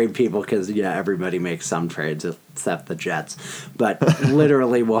just trade people because, everybody makes some trades except the Jets, but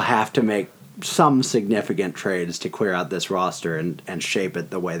literally will have to make some significant trades to clear out this roster and shape it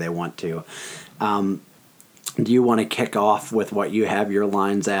the way they want to. Do you want to kick off with what you have your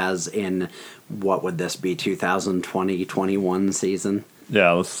lines as in, what would this be, 2020-21 season?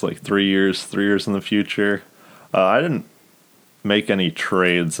 Yeah, this is like 3 years in the future. I didn't make any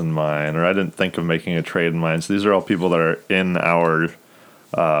trades in mine, or I didn't think of making a trade in mine. So these are all people that are in our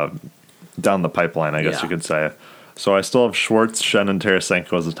down the pipeline, I guess you could say. So I still have Schwartz, Shen, and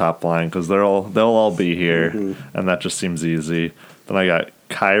Tarasenko as the top line because they'll all be here, and that just seems easy. Then I got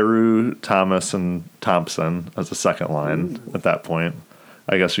Kyrou, Thomas, and Thompson as the second line at that point.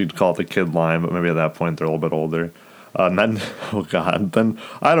 I guess you'd call it the kid line, but maybe at that point they're a little bit older. And then, then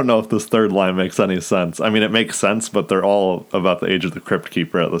I don't know if this third line makes any sense. I mean, it makes sense, but they're all about the age of the Crypt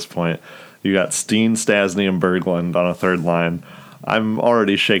Keeper at this point. You got Steen, Stastny, and Berglund on a third line. I'm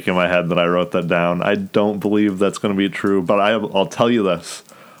already shaking my head that I wrote that down. I don't believe that's going to be true, but I'll tell you this.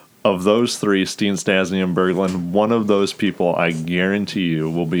 Of those three, Steen, Stastny, and Berglund, one of those people, I guarantee you,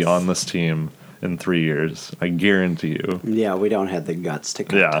 will be on this team in 3 years. I guarantee you. Yeah, we don't have the guts to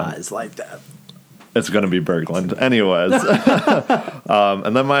cut ties like that. It's going to be Berglund. Anyways.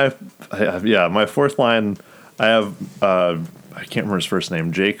 And then my fourth line, I have, I can't remember his first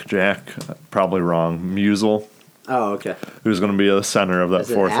name, Jack, probably wrong, Musel. Oh, okay. Who's going to be the center of that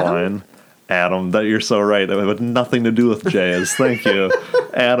fourth line. Adam, that you're so right. It had nothing to do with Jays. Thank you.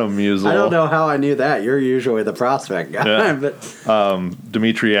 Adam Musel. I don't know how I knew that. You're usually the prospect guy. Yeah. But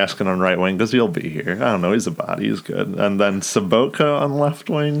Dmitry Askin on right wing because he'll be here. I don't know. He's a body. He's good. And then Sobotka on left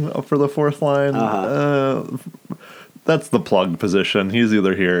wing for the fourth line. That's the plug position. He's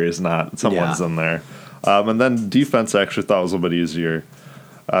either here or he's not. Someone's in there. And then defense I actually thought was a little bit easier.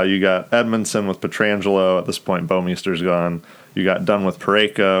 You got Edmondson with Pietrangelo. At this point, Bouwmeester's gone. You got Dunn with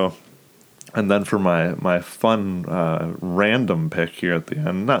Parayko. And then for my fun random pick here at the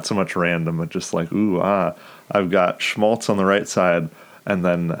end, not so much random, but just like, I've got Schmaltz on the right side and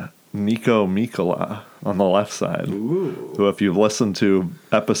then Nico Mikkola on the left side. Ooh. Who, if you've listened to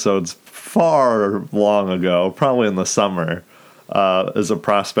episodes far long ago, probably in the summer, is a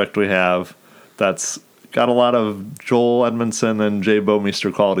prospect we have that's got a lot of Joel Edmondson and Jay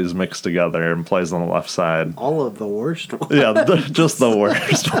Bouwmeester qualities mixed together and plays on the left side. All of the worst ones. Yeah, just the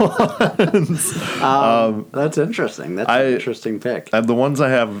worst ones. That's interesting. That's an interesting pick. The ones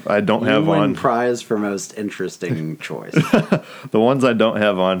I don't have win on. Prize for most interesting choice. The ones I don't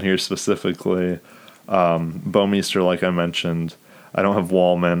have on here specifically, Bouwmeester, like I mentioned. I don't have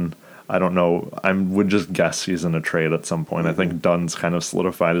Wallman. I don't know. I would just guess he's in a trade at some point. I think Dunn's kind of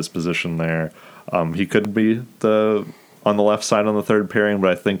solidified his position there. He could be on the left side on the third pairing, but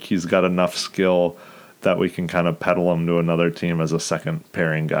I think he's got enough skill that we can kind of peddle him to another team as a second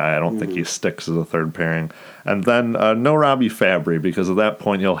pairing guy. I don't think he sticks as a third pairing. And then no Robbie Fabry, because at that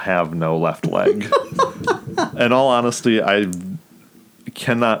point he'll have no left leg. In all honesty, I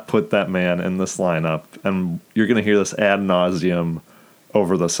cannot put that man in this lineup, and you're going to hear this ad nauseum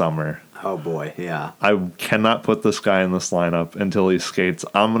over the summer. Oh boy, yeah. I cannot put this guy in this lineup until he skates,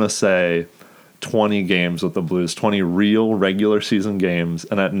 I'm going to say, 20 games with the Blues, 20 real regular season games,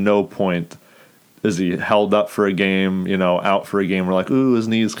 and at no point is he held up for a game, out for a game. We're like, ooh, his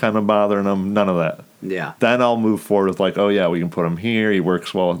knee's kind of bothering him. None of that. Yeah. Then I'll move forward with like, oh yeah, we can put him here. He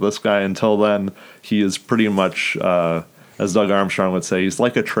works well with this guy. Until then, he is pretty much, as Doug Armstrong would say, he's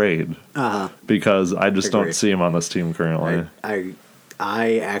like a trade. Because I just don't see him on this team currently.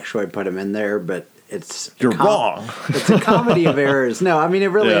 I actually put him in there, but you're wrong. It's a comedy of errors. No, I mean, it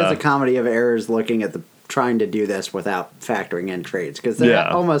really is a comedy of errors looking at trying to do this without factoring in trades, because there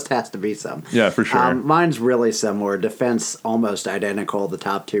almost has to be some. Yeah, for sure. Mine's really similar. Defense almost identical. The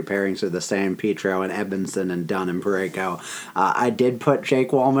top two pairings are the same, Petro and Edmondson and Dunn and Parayko. I did put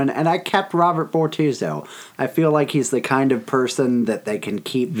Jake Wallman, and I kept Robert Bortuzzo. I feel like he's the kind of person that they can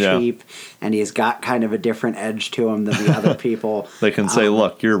keep cheap, and he's got kind of a different edge to him than the other people. They can say,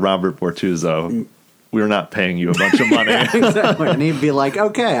 look, you're Robert Bortuzzo. We're not paying you a bunch of money. Exactly. And he'd be like,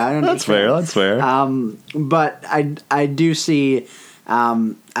 okay, I understand. That's fair. But I do see,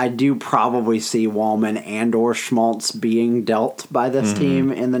 I do probably see Wallman and or Schmaltz being dealt by this team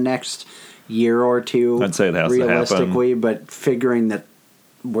in the next year or two. I'd say it has realistically, to happen. But figuring that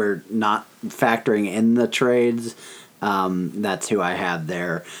we're not factoring in the trades, That's who I have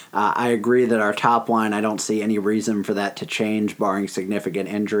there. I agree that our top line, I don't see any reason for that to change, barring significant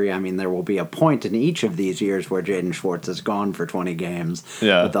injury. I mean, there will be a point in each of these years where Jaden Schwartz is gone for 20 games.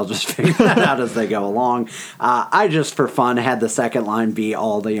 Yeah. But they'll just figure that out as they go along. I just, for fun, had the second line be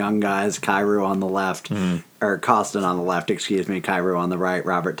all the young guys, Kyrou on the left, or Costin on the left, excuse me, Kyrou on the right,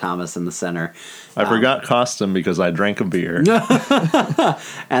 Robert Thomas in the center. I forgot Costin because I drank a beer.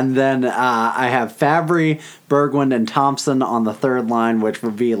 And then I have Fabry, Bergwind, and Thompson on the third line, which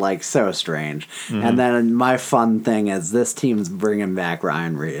would be like so strange. And then my fun thing is this team's bringing back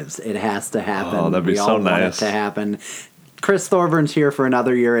Ryan Reeves. It has to happen. Oh, that'd be we so all want nice. it to happen. Chris Thorburns here for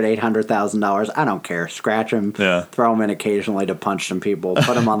another year at $800,000. I don't care. Scratch him. Yeah. Throw him in occasionally to punch some people.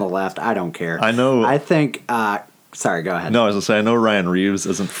 Put him on the left. I don't care. I know. I think. Sorry, go ahead. No, I was going to say, I know Ryan Reeves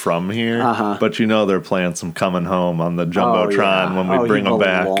isn't from here, but you know they're playing some Coming Home on the Jumbotron when we bring him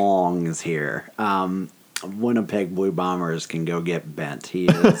back. He belongs here. Winnipeg Blue Bombers can go get Bent. He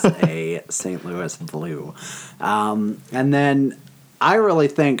is a St. Louis Blue. And then I really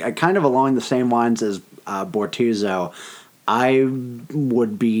think, kind of along the same lines as Bortuzzo, I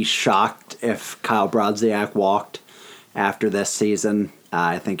would be shocked if Kyle Brodziak walked after this season.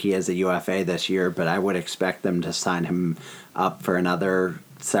 I think he is a UFA this year, but I would expect them to sign him up for another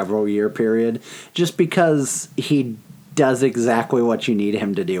several-year period just because he does exactly what you need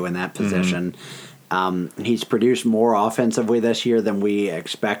him to do in that position. He's produced more offensively this year than we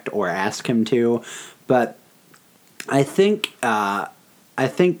expect or ask him to, but I think Doug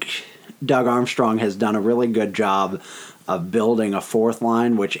Armstrong has done a really good job of building a fourth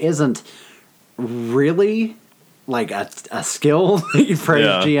line, which isn't really like a skill that you praise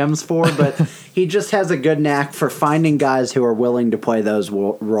GMs for, but he just has a good knack for finding guys who are willing to play those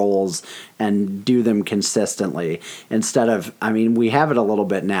roles and do them consistently. Instead of, I mean, we have it a little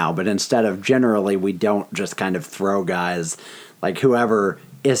bit now, but instead of generally, we don't just kind of throw guys like whoever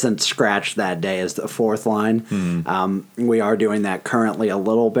isn't scratched that day as the fourth line. We are doing that currently a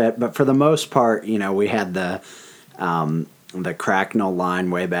little bit, but for the most part, you know, we had the Cracknell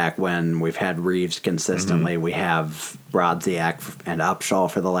line way back when. We've had Reeves consistently. We have Brodziak and Upshaw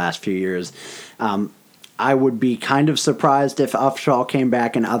for the last few years. I would be kind of surprised if Upshaw came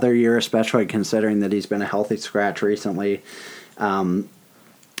back another year, especially considering that he's been a healthy scratch recently.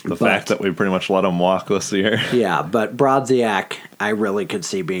 The fact that we pretty much let him walk this year. Yeah, but Brodziak, I really could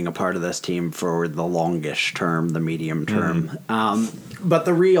see being a part of this team for the longish term, the medium term. But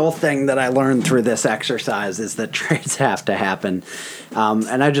the real thing that I learned through this exercise is that trades have to happen.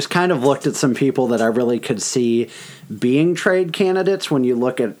 And I just kind of looked at some people that I really could see being trade candidates when you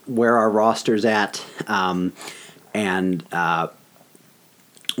look at where our roster's at and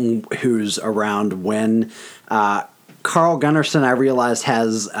who's around when. Carl Gunnarsson, I realized,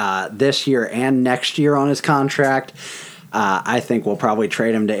 has this year and next year on his contract. I think we'll probably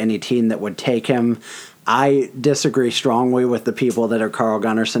trade him to any team that would take him. I disagree strongly with the people that are Carl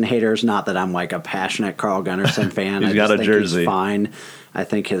Gunnarsson haters. Not that I'm like a passionate Carl Gunnarsson fan. He's got a jersey. He's fine. I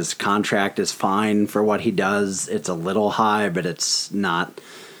think his contract is fine for what he does. It's a little high, but it's not.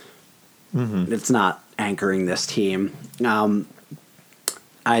 It's not anchoring this team.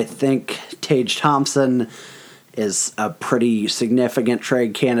 I think Tage Thompson is a pretty significant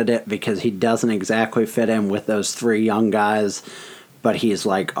trade candidate because he doesn't exactly fit in with those three young guys, but he's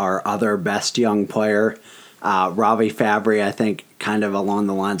like our other best young player. Ravi Fabry, I think, kind of along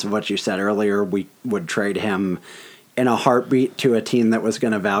the lines of what you said earlier, we would trade him in a heartbeat to a team that was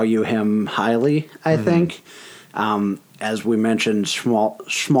going to value him highly, I think. As we mentioned,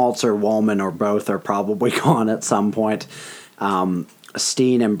 Schmaltz or Wallman or both are probably gone at some point.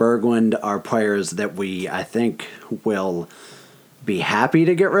 Steen and Bergwind are players that I think, will be happy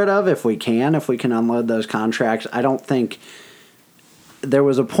to get rid of if we can unload those contracts. I don't think there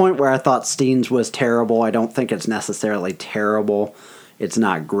was a point where I thought Steen's was terrible. I don't think it's necessarily terrible. It's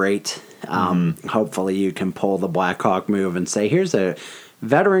not great. Hopefully you can pull the Blackhawk move and say, here's a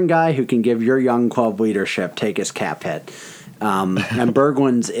veteran guy who can give your young club leadership, take his cap hit. And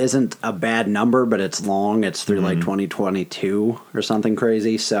Bergwin's isn't a bad number, but it's long. It's through like 2022 or something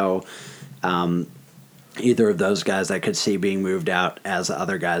crazy. So either of those guys I could see being moved out as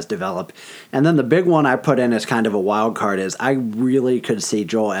other guys develop. And then the big one I put in as kind of a wild card is I really could see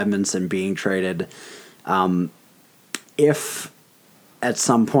Joel Edmondson being traded if at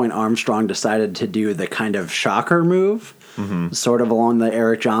some point Armstrong decided to do the kind of shocker move. Sort of along the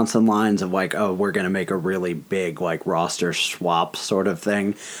Eric Johnson lines of like, oh, we're going to make a really big like roster swap sort of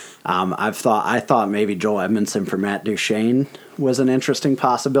thing. I thought maybe Joel Edmondson for Matt Duchene was an interesting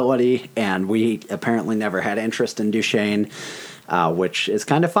possibility, and we apparently never had interest in Duchene, which is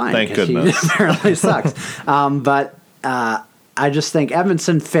kind of fine. Thank goodness. He apparently sucks. But I just think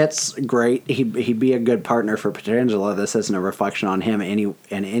Edmondson fits great. He'd be a good partner for Pietrangelo. This isn't a reflection on him in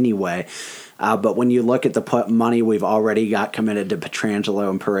any way. But when you look at the money we've already got committed to Pietrangelo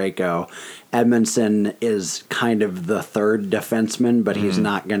and Parayko, Edmondson is kind of the third defenseman, but he's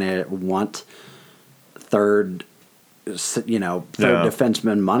not going to want third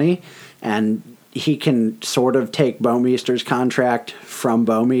defenseman money. And he can sort of take Bouwmeester's contract from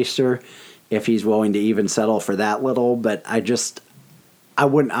Bouwmeester if he's willing to even settle for that little. But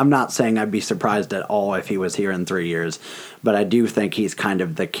I'm not saying I'd be surprised at all if he was here in 3 years, but I do think he's kind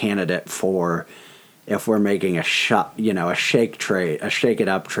of the candidate for, if we're making a shake it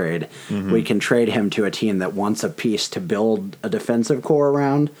up trade, we can trade him to a team that wants a piece to build a defensive core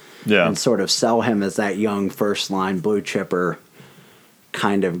around, and sort of sell him as that young first line blue chipper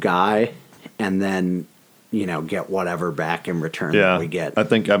kind of guy, and then get whatever back in return that we get. I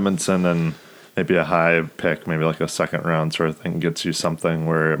think Edmondson and maybe a high pick, maybe like a second round sort of thing, gets you something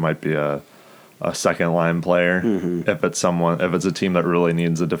where it might be a second line player if it's a team that really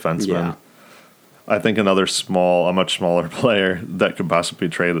needs a defenseman. Yeah. I think a much smaller player that could possibly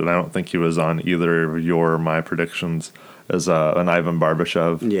be traded, I don't think he was on either your or my predictions, is an Ivan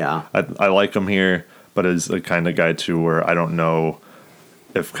Barbashev. Yeah. I like him here, but is the kind of guy too where I don't know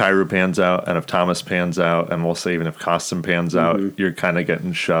if Kyrou pans out and if Thomas pans out, and we'll say even if Kostin pans out, you're kind of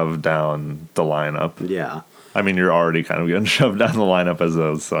getting shoved down the lineup. Yeah. I mean, you're already kind of getting shoved down the lineup as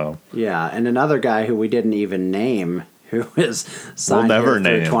is. So yeah, and another guy who we didn't even name, who is signed through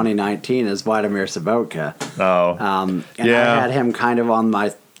 2019, is Vladimir Sobotka. Oh, I had him kind of on my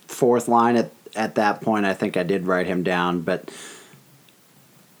fourth line at that point. I think I did write him down, but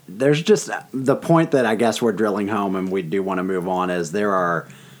there's just the point that I guess we're drilling home, and we do want to move on, is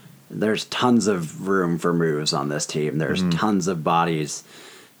there's tons of room for moves on this team. There's tons of bodies,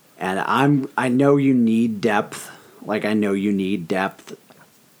 and I know you need depth. Like, I know you need depth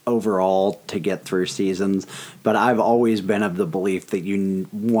overall to get through seasons, but I've always been of the belief that you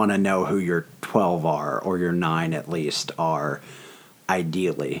want to know who your 12 are, or your 9 at least are,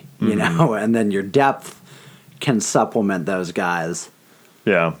 ideally, and then your depth can supplement those guys.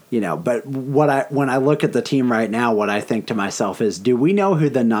 yeah. But when I look at the team right now, what I think to myself is, do we know who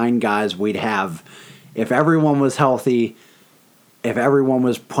the 9 guys we'd have if everyone was healthy, if everyone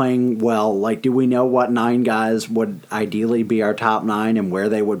was playing well? Like, do we know what 9 guys would ideally be our top 9 and where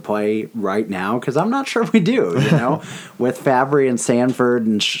they would play right now? Because I'm not sure we do, with Fabry and Sanford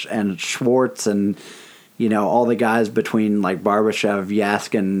and Schwartz and, all the guys between, like, Barbashev,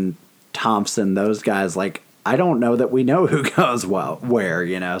 Yaskin, Thompson, those guys, like, I don't know that we know who goes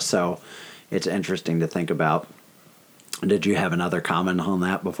where, so it's interesting to think about. Did you have another comment on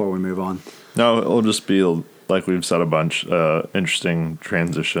that before we move on? No, it'll just be, like we've said a bunch, interesting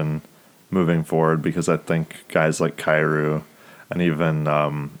transition moving forward, because I think guys like Kyrou and even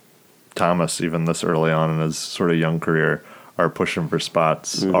Thomas, even this early on in his sort of young career, are pushing for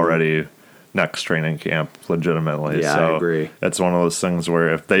spots already next training camp legitimately. Yeah, so I agree. It's one of those things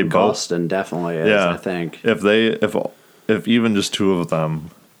where if they both, Boston definitely is, I think. If even just 2 of them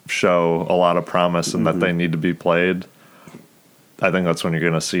show a lot of promise and that they need to be played, I think that's when you're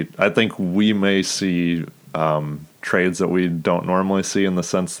going to see. I think we may see trades that we don't normally see, in the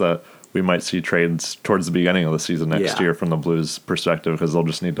sense that we might see trades towards the beginning of the season next year from the Blues' perspective, because they'll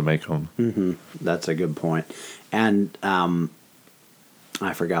just need to make them. That's a good point. And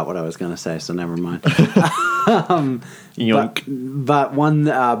I forgot what I was going to say, so never mind. But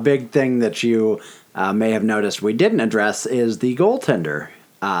one big thing that you may have noticed we didn't address is the goaltender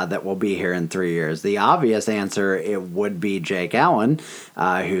that will be here in 3 years. The obvious answer, it would be Jake Allen,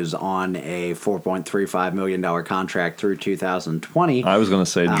 who's on a $4.35 million contract through 2020. I was going to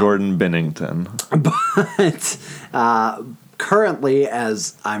say Jordan Binnington. But currently,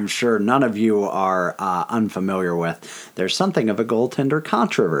 as I'm sure none of you are unfamiliar with, there's something of a goaltender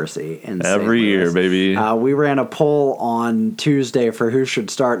controversy in every year, baby. We ran a poll on Tuesday for who should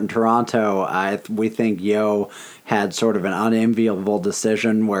start in Toronto. We think Yo had sort of an unenviable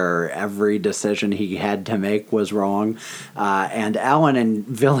decision where every decision he had to make was wrong. And Allen and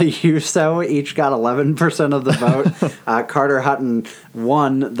Ville Husso each got 11% of the vote. Carter Hutton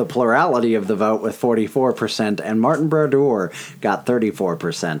won the plurality of the vote with 44%, and Martin Brodeur got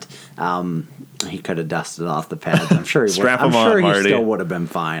 34%. He could have dusted off the pads. I'm sure he would. I'm sure he still would have been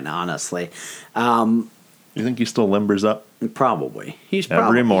fine, honestly. You think he still limbers up? Probably.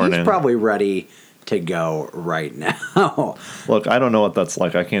 Every morning. He's probably ready to go right now. Look, I don't know what that's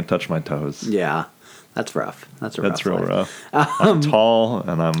like. I can't touch my toes. Yeah. That's rough. That's a That's rough real life. rough. I'm tall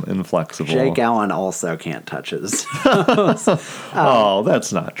and I'm inflexible. Jake Allen also can't touch his. Oh,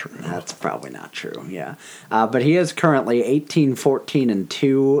 that's not true. That's probably not true, yeah. But he is currently 18, 14, and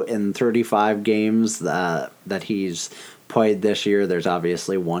 2 in 35 games that he's played this year. There's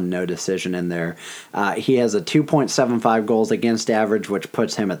obviously one no decision in there. He has a 2.75 goals against average, which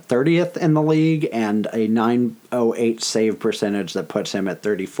puts him at 30th in the league, and a 908 save percentage that puts him at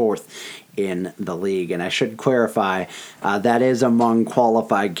 34th in the league. And I should clarify, that is among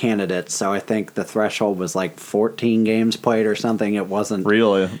qualified candidates, so I think the threshold was like 14 games played or something. It wasn't...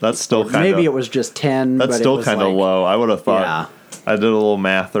 Really? That's still kind of... Maybe it was just 10, That's but still it was kind of like, low. I would have thought... Yeah. I did a little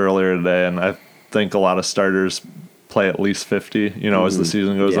math earlier today, and I think a lot of starters play at least 50, as the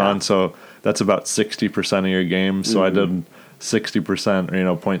season goes Yeah. on. So that's about 60% of your games. So I did 60%,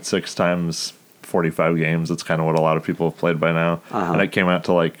 or 0.6 times 45 games. That's kind of what a lot of people have played by now. And it came out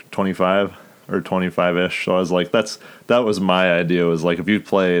to like 25 or 25-ish. So I was like, that was my idea, was like, if you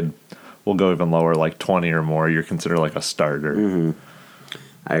played, we'll go even lower, like 20 or more, you're considered like a starter.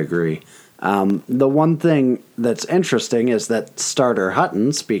 I agree. The one thing that's interesting is that starter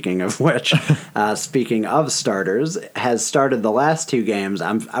Hutton, speaking of which, speaking of starters, has started the last 2 games.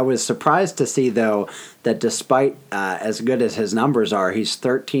 I was surprised to see, though, that despite as good as his numbers are, he's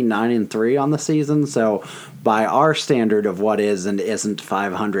 13, 9, and 3 on the season. So by our standard of what is and isn't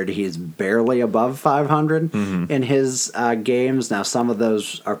 500, he's barely above 500 in his games. Now, some of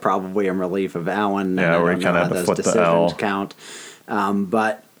those are probably in relief of Allen. Yeah, and where I he don't kind know of how had to those foot the L. decisions count.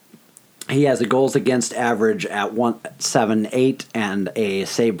 But he has a goals against average at 178 and a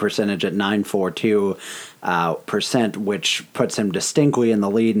save percentage at 942%, which puts him distinctly in the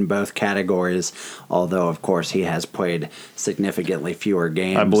lead in both categories. Although, of course, he has played significantly fewer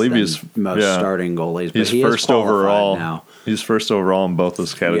games. I believe than he's most starting goalies. But He's he first is qualified overall now. He's first overall in both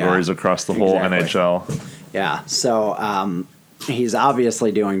those categories across the whole exactly. NHL. Yeah, so he's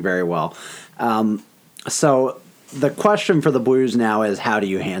obviously doing very well. So the question for the Blues now is, how do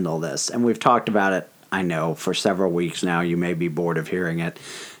you handle this? And we've talked about it, I know, for several weeks now. You may be bored of hearing it,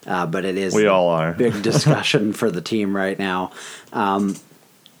 but it is We all are. big discussion for the team right now.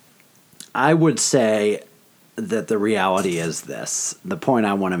 I would say that the reality is this. The point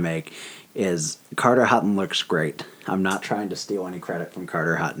I want to make is Carter Hutton looks great. I'm not trying to steal any credit from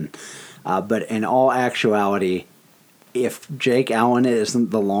Carter Hutton. But in all actuality, if Jake Allen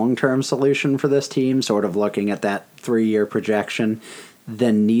isn't the long-term solution for this team, sort of looking at that 3-year projection,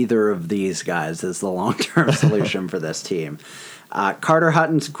 then neither of these guys is the long-term solution for this team. Carter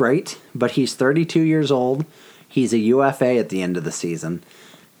Hutton's great, but he's 32 years old. He's a UFA at the end of the season.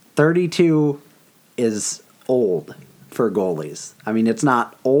 32 is old for goalies. I mean, it's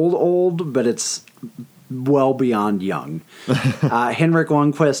not old, but it's well beyond young. Henrik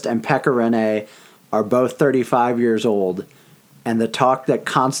Lundqvist and Pekka Rinne are both 35 years old, and the talk that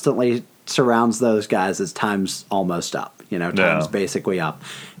constantly surrounds those guys is time's almost up. Time's basically up.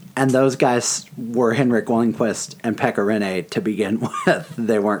 And those guys were Henrik Lundqvist and Pekka Rinne to begin with.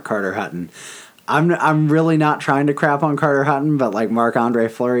 They weren't Carter Hutton. I'm really not trying to crap on Carter Hutton, but like Marc-Andre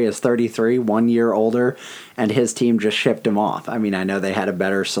Fleury is 33, 1 year older, and his team just shipped him off. I mean, I know they had a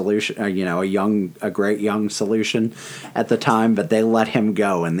better solution, a great young solution at the time, but they let him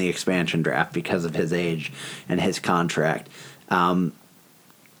go in the expansion draft because of his age and his contract. Another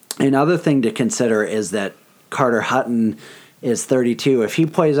thing to consider is that Carter Hutton is 32. If he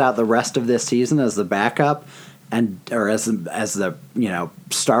plays out the rest of this season as the backup, or as the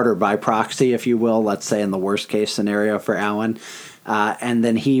starter by proxy, if you will, let's say in the worst case scenario for Allen, and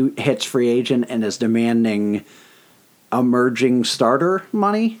then he hits free agent and is demanding emerging starter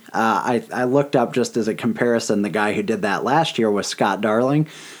money. I looked up, just as a comparison, the guy who did that last year was Scott Darling,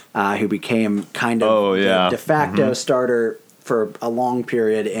 who became kind of the de facto starter for a long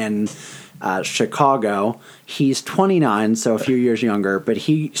period in Chicago. He's 29, so a few years younger, but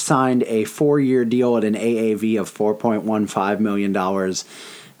he signed a 4-year deal at an AAV of $4.15 million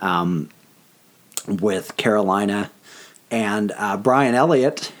with Carolina. And Brian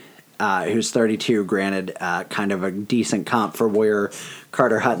Elliott, who's 32, granted kind of a decent comp for where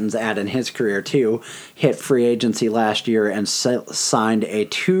Carter Hutton's at in his career too, hit free agency last year and signed a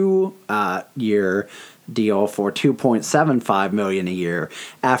 2-year deal for $2.75 million a year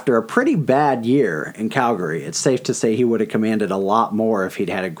after a pretty bad year in Calgary. It's safe to say he would have commanded a lot more if he'd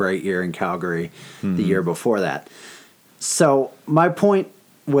had a great year in Calgary the year before that. So my point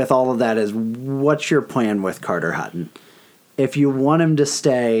with all of that is, what's your plan with Carter Hutton? If you want him to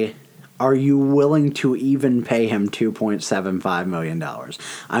stay, are you willing to even pay him $2.75 million?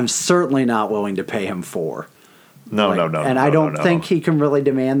 I'm certainly not willing to pay him $4 million. No. And I don't think he can really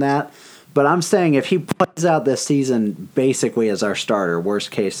demand that. But I'm saying if he plays out this season basically as our starter,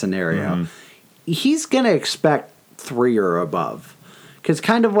 worst case scenario, he's going to expect 3 or above. Because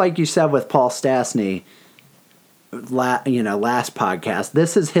kind of like you said with Paul Stastny, last podcast,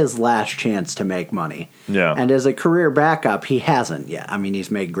 this is his last chance to make money. Yeah. And as a career backup, he hasn't yet. I mean,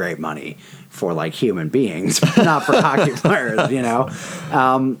 he's made great money for like human beings, but not for hockey players,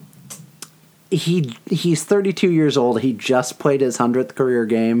 He's 32 years old. He just played his 100th career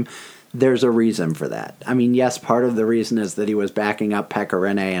game. There's a reason for that. I mean, yes, part of the reason is that he was backing up Pekka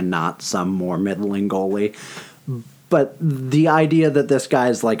Rinne and not some more middling goalie. But the idea that this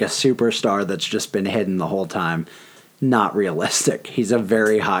guy's like a superstar that's just been hidden the whole time, not realistic. He's a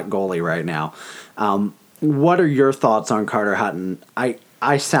very hot goalie right now. What are your thoughts on Carter Hutton?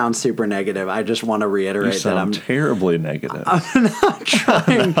 I sound super negative. I just want to reiterate that I'm terribly negative. I'm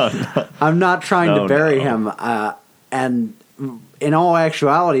not trying to bury him. And in all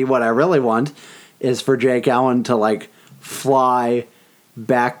actuality, what I really want is for Jake Allen to like fly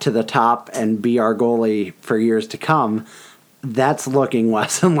back to the top and be our goalie for years to come. That's looking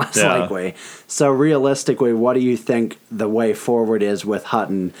less and less likely. So realistically, what do you think the way forward is with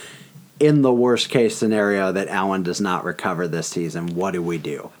Hutton in the worst case scenario that Allen does not recover this season? What do we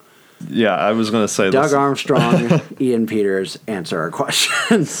do? Yeah, I was going to say Doug Armstrong, Ian Peters, answer our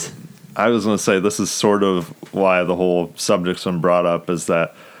questions. I was going to say this is sort of why the whole subject's been brought up, is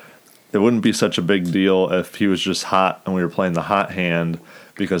that it wouldn't be such a big deal if he was just hot and we were playing the hot hand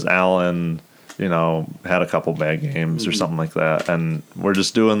because Allen, had a couple bad games or something like that. And we're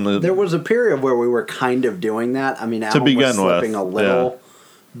just doing There was a period where we were kind of doing that. I mean, Allen was slipping a little,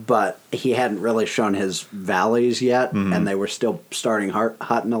 but he hadn't really shown his valleys yet, and they were still starting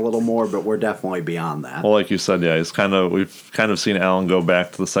Hutton a little more, but we're definitely beyond that. Well, like you said, we've kind of seen Allen go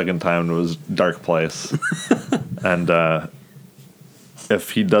back to the second time to his dark place. And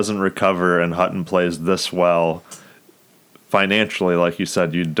if he doesn't recover and Hutton plays this well, financially, like you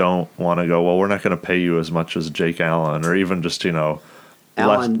said, you don't want to go, well, we're not going to pay you as much as Jake Allen, or even just,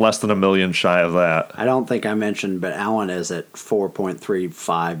 Allen, less than $1 million shy of that. I don't think I mentioned, but Allen is at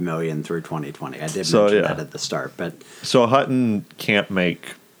 $4.35 million through 2020. I did mention that at the start, but so Hutton can't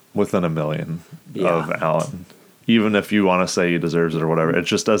make within $1 million of Allen, even if you want to say he deserves it or whatever. It's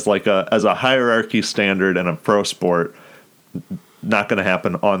just as a hierarchy standard in a pro sport, not going to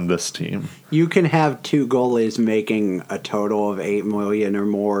happen on this team. You can have two goalies making a total of $8 million or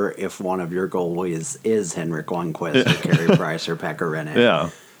more if one of your goalies is Henrik Lundqvist or Carey Price or Pekka Rinne.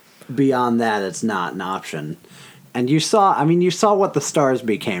 Yeah. Beyond that, it's not an option. And you saw what the Stars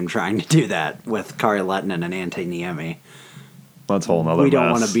became trying to do that with Kari Lehtinen and Antti Niemi. That's a whole nother We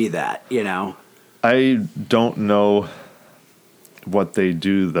don't mess. want to be that, I don't know what they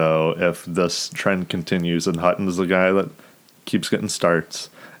do, though, if this trend continues and Hutton's the guy that keeps getting starts.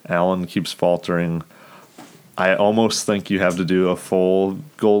 Allen keeps faltering. I almost think you have to do a full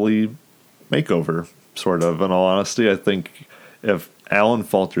goalie makeover, sort of. In all honesty, I think if Allen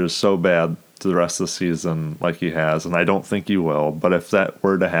falters so bad to the rest of the season like he has, and I don't think he will, but if that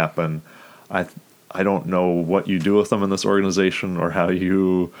were to happen, I don't know what you do with him in this organization or how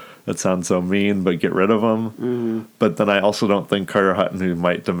you, that sounds so mean, but get rid of him. Mm-hmm. But then I also don't think Carter Hutton, who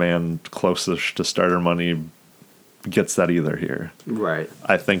might demand closest to starter money, gets that either here. Right.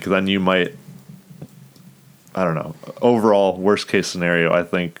 I think then you might, I don't know, overall worst case scenario, I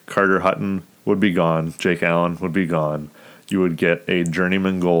think Carter Hutton would be gone, Jake Allen would be gone. You would get a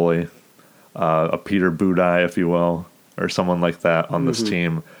journeyman goalie, a Peter Budaj, if you will, or someone like that on this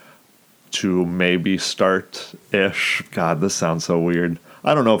team to maybe start-ish. God, this sounds so weird.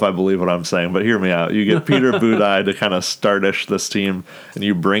 I don't know if I believe what I'm saying, but hear me out. You get Peter Budaj to kind of start-ish this team, and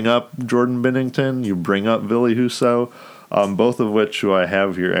you bring up Jordan Binnington, you bring up Ville Husso, both of which who I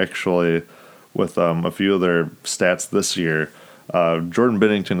have here actually with a few of their stats this year. Jordan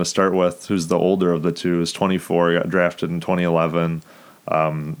Binnington to start with, who's the older of the two, is 24, got drafted in 2011,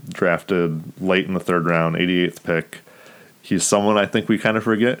 drafted late in the third round, 88th pick. He's someone I think we kind of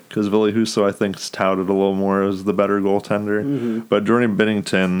forget because Ville Husso, I think, is touted a little more as the better goaltender. Mm-hmm. But Jordan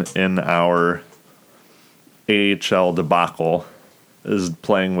Binnington in our AHL debacle is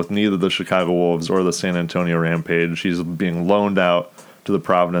playing with neither the Chicago Wolves or the San Antonio Rampage. He's being loaned out to the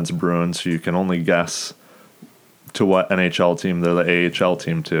Providence Bruins, who you can only guess to what NHL team they're the AHL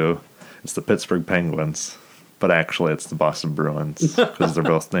team to. It's the Pittsburgh Penguins. But actually, it's the Boston Bruins because they're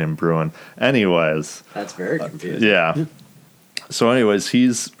both named Bruin. Anyways. That's very confusing. Yeah. So anyways,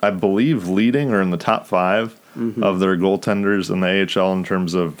 he's, I believe, leading or in the top 5 of their goaltenders in the AHL in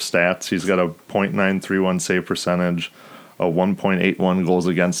terms of stats. He's got a .931 save percentage, a 1.81 goals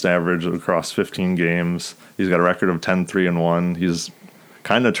against average across 15 games. He's got a record of 10-3-1. He's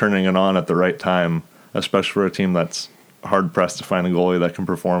kind of turning it on at the right time, especially for a team that's hard-pressed to find a goalie that can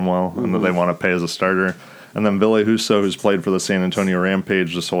perform well and that they want to pay as a starter. And then Ville Husso, who's played for the San Antonio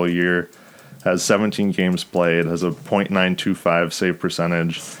Rampage this whole year, has 17 games played, has a .925 save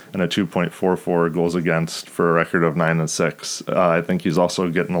percentage, and a 2.44 goals against for a record of 9-6. I think he's also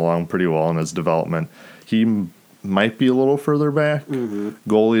getting along pretty well in his development. He might be a little further back.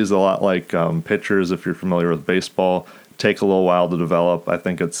 Goalies, a lot like pitchers, if you're familiar with baseball, take a little while to develop. I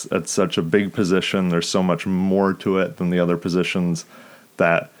think it's such a big position. There's so much more to it than the other positions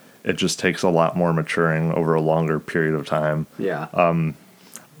that it just takes a lot more maturing over a longer period of time. Yeah.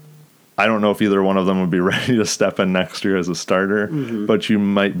 I don't know if either one of them would be ready to step in next year as a starter, but you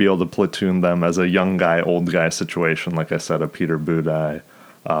might be able to platoon them as a young guy, old guy situation, like I said, a Peter Budaj,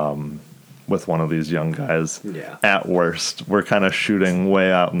 with one of these young guys. Yeah. At worst, we're kind of shooting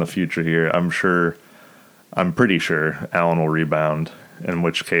way out in the future here. I'm pretty sure Allen will rebound, in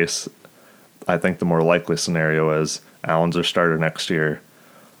which case I think the more likely scenario is Allen's our starter next year.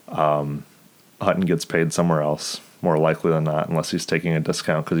 Hutton gets paid somewhere else, more likely than not, unless he's taking a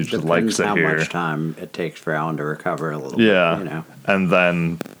discount because he just likes it how here. much time it takes for Allen to recover a little Yeah. bit, you know. And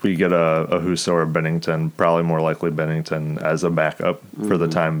then we get a Husso or Bennington, probably more likely Bennington, as a backup for the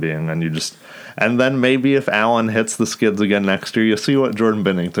time being. And then maybe if Allen hits the skids again next year, you see what Jordan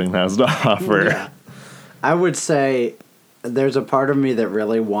Bennington has to offer. Yeah. I would say there's a part of me that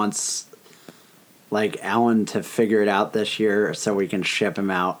really wants Allen to figure it out this year so we can ship him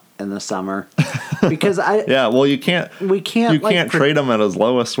out in the summer. Because Yeah, well, you can't trade him at his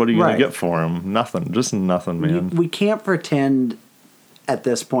lowest. What are you going to get for him? Nothing. Just nothing, man. We can't pretend at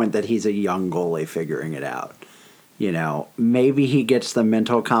this point that he's a young goalie figuring it out. You know, maybe he gets the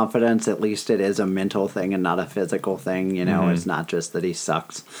mental confidence. At least it is a mental thing and not a physical thing. You know, it's not just that he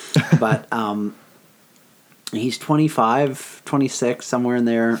sucks. But he's 25, 26, somewhere in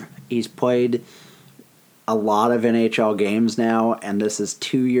there. He's played a lot of NHL games now, and this is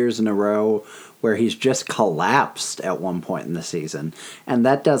 2 years in a row where he's just collapsed at one point in the season. And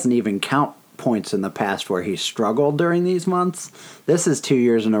that doesn't even count points in the past where he struggled during these months. This is 2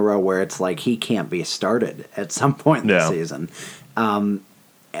 years in a row where it's like he can't be started at some point in the season. You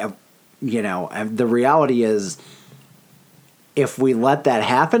know, the reality is if we let that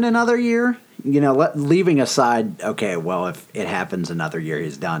happen another year, you know, leaving aside, okay, well, if it happens another year,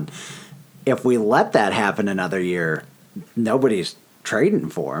 he's done. If we let that happen another year, nobody's trading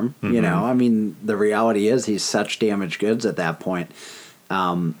for him. You know, I mean, the reality is he's such damaged goods at that point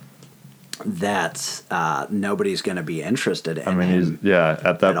that nobody's going to be interested in him.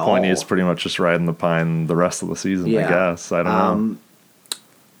 At that point, he's pretty much just riding the pine the rest of the season, I guess. I don't know.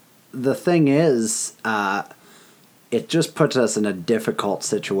 The thing is, it just puts us in a difficult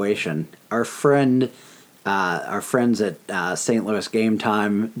situation. Our friends at St. Louis Game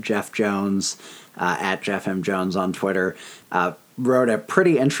Time, Jeff Jones, at Jeff M. Jones on Twitter, wrote a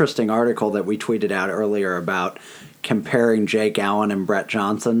pretty interesting article that we tweeted out earlier about comparing Jake Allen and Brett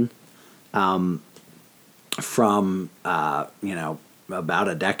Johnson from, about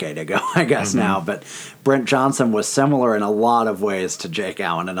a decade ago, I guess now. But Brent Johnson was similar in a lot of ways to Jake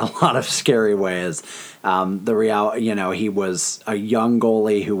Allen in a lot of scary ways. He was a young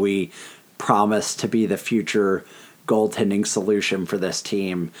goalie who we promised to be the future goaltending solution for this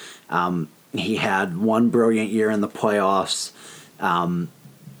team. He had one brilliant year in the playoffs.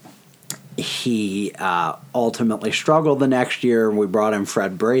 He ultimately struggled the next year. We brought in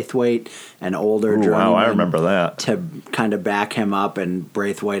Fred Braithwaite, an older journeyman. Wow, I remember that. To kind of back him up, and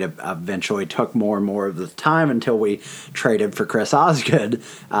Braithwaite eventually took more and more of the time until we traded for Chris Osgood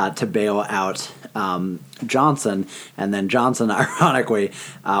to bail out Johnson. And then Johnson, ironically,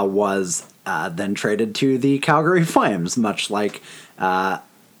 was then traded to the Calgary Flames, much like Brian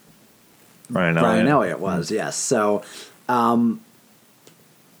Elliott was, yes. So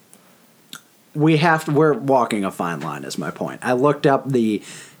we're walking a fine line, is my point. I looked up the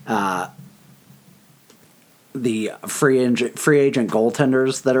free agent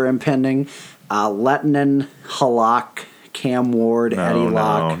goaltenders that are impending. Lettinen, Halak, Cam Ward, Eddie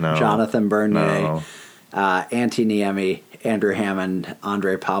Locke, Jonathan Bernier, Antti Niemi, Andrew Hammond,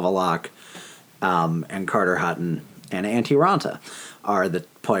 Andrei Pavelak, and Carter Hutton, and Antti Ranta are the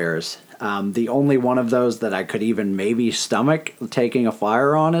players. The only one of those that I could even maybe stomach taking a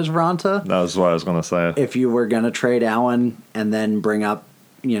flyer on is Ranta. That was what I was going to say. If you were going to trade Allen and then bring up,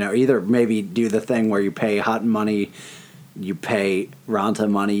 either maybe do the thing where you pay Hutton money you pay Ronta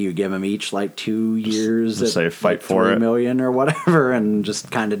money, you give him each like 2 years, just say fight like for $3 it. million or whatever, and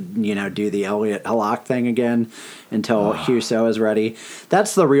just kind of do the Elliott Halak thing again until Huso is ready.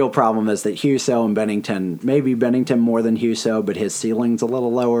 That's the real problem, is that Huso and Bennington, maybe Bennington more than Huso, but his ceiling's a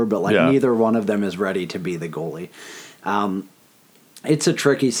little lower. But neither one of them is ready to be the goalie. It's a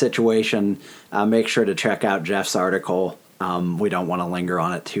tricky situation. Make sure to check out Jeff's article. We don't want to linger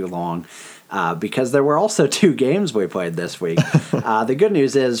on it too long. Because there were also 2 games we played this week. The good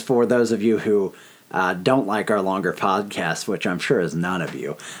news is, for those of you who don't like our longer podcasts, which I'm sure is none of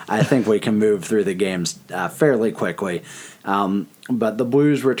you, I think we can move through the games fairly quickly. But the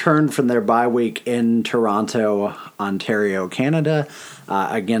Blues returned from their bye week in Toronto, Ontario, Canada,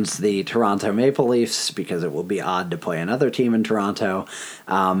 against the Toronto Maple Leafs, because it will be odd to play another team in Toronto.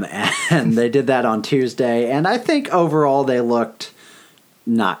 And they did that on Tuesday, and I think overall they looked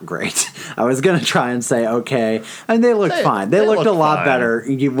not great. I was going to try and say okay, and they looked fine. They looked a lot fine. better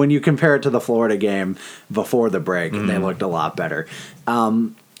when you compare it to the Florida game before the break. They looked a lot better.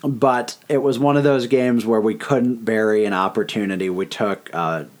 But it was one of those games where we couldn't bury an opportunity. We took,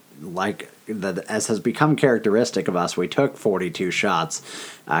 as has become characteristic of us, we took 42 shots,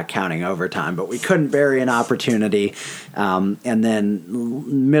 counting overtime, but we couldn't bury an opportunity. And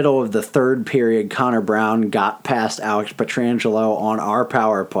then middle of the third period, Connor Brown got past Alex Pietrangelo on our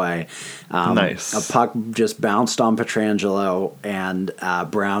power play. Nice. A puck just bounced on Pietrangelo, and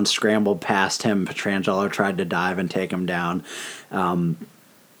Brown scrambled past him. Pietrangelo tried to dive and take him down.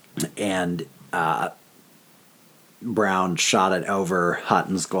 And Brown shot it over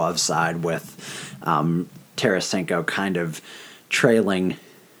Hutton's glove side, with Tarasenko kind of trailing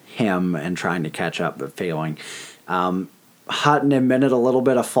him and trying to catch up but failing. Hutton admitted a little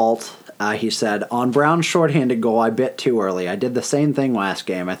bit of fault. He said, "On Brown's shorthanded goal, I bit too early. I did the same thing last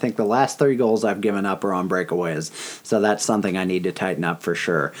game. I think the last 3 goals I've given up are on breakaways, so that's something I need to tighten up for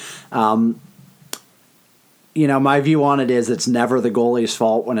sure." My view on it is it's never the goalie's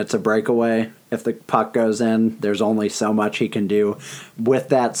fault when it's a breakaway. If the puck goes in, there's only so much he can do. With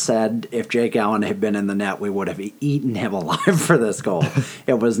that said, if Jake Allen had been in the net, we would have eaten him alive for this goal.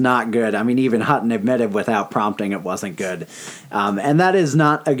 It was not good. I mean, even Hutton admitted without prompting it wasn't good. And that is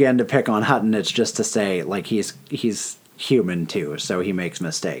not, again, to pick on Hutton. It's just to say, he's human too, so he makes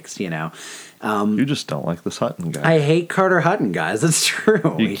mistakes, You just don't like this Hutton guy. I hate Carter Hutton, guys. It's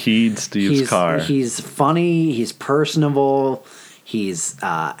true. He keyed Steve's car. He's funny. He's personable. He's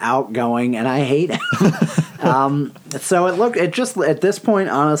outgoing, and I hate him. So at this point,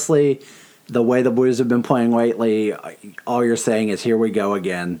 honestly, the way the Blues have been playing lately, all you're saying is, here we go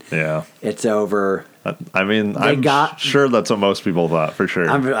again. Yeah. It's over. I mean, I'm sure that's what most people thought, for sure.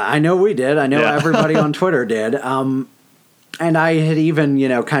 I know we did. I know everybody on Twitter did. And I had even,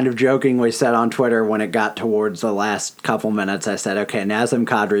 kind of jokingly said on Twitter when it got towards the last couple minutes, I said, okay, Nazem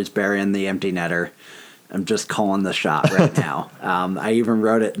Kadri's burying the empty netter. I'm just calling the shot right now. I even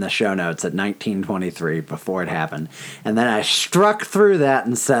wrote it in the show notes at 19:23 before it happened. And then I struck through that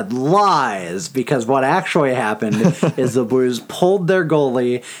and said lies, because what actually happened is the Blues pulled their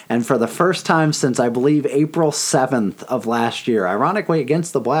goalie, and for the first time since, I believe, April 7th of last year, ironically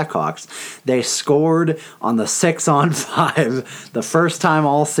against the Blackhawks, they scored on the 6-on-5. The first time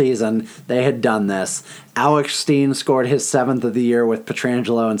all season they had done this. Alex Steen scored his 7th of the year with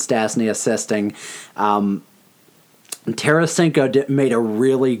Pietrangelo and Stastny assisting. Tarasenko made a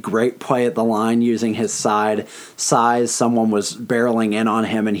really great play at the line using his size. Someone was barreling in on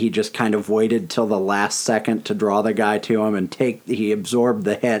him, and he just kind of waited till the last second to draw the guy to him, and he absorbed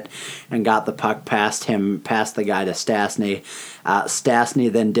the hit and got the puck past the guy to Stastny.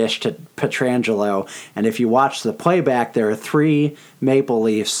 Stastny then dished to Pietrangelo, and if you watch the playback, there are 3 Maple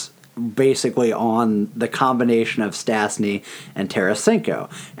Leafs basically on the combination of Stastny and Tarasenko.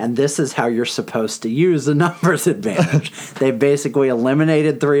 And this is how you're supposed to use the numbers advantage. They basically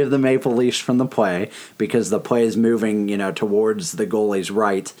eliminated 3 of the Maple Leafs from the play, because the play is moving, towards the goalie's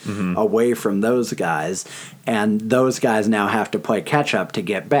right, away from those guys. And those guys now have to play catch up to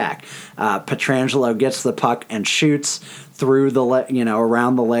get back. Pietrangelo gets the puck and shoots through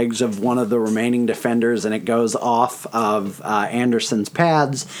around the legs of one of the remaining defenders, and it goes off of Anderson's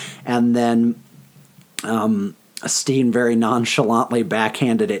pads, and then Steen very nonchalantly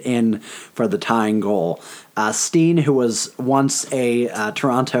backhanded it in for the tying goal. Steen, who was once a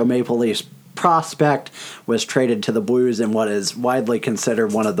Toronto Maple Leafs prospect, was traded to the Blues in what is widely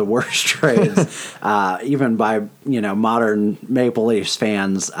considered one of the worst trades, even by modern Maple Leafs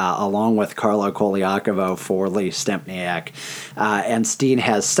fans, along with Carlo Koliakovo for Lee Stempniak. And Steen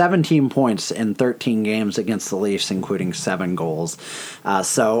has 17 points in 13 games against the Leafs, including 7 goals.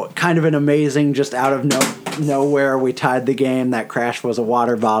 So kind of an amazing, just out of nowhere, we tied the game. That crash was a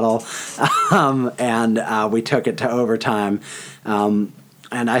water bottle, and we took it to overtime.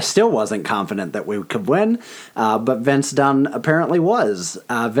 And I still wasn't confident that we could win, but Vince Dunn apparently was.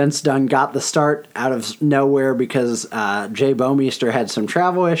 Vince Dunn got the start out of nowhere because Jay Bouwmeester had some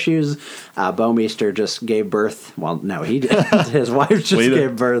travel issues. Bouwmeester just gave birth. Well, no, he did. His wife just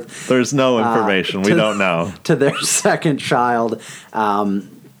gave birth. There's no information. We don't know. To their second child.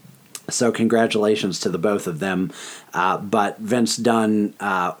 So congratulations to the both of them. But Vince Dunn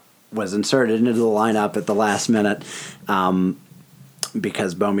was inserted into the lineup at the last minute.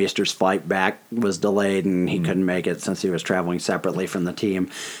 Because Bouwmeester's flight back was delayed and he couldn't make it since he was traveling separately from the team.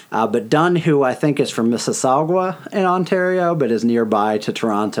 But Dunn, who I think is from Mississauga in Ontario, but is nearby to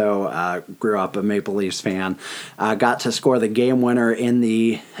Toronto, grew up a Maple Leafs fan, got to score the game winner in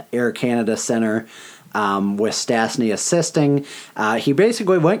the Air Canada Centre with Stastny assisting. He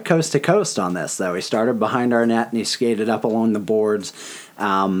basically went coast to coast on this, though. He started behind our net and he skated up along the boards.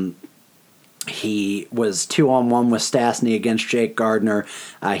 He was 2-on-1 with Stastny against Jake Gardiner.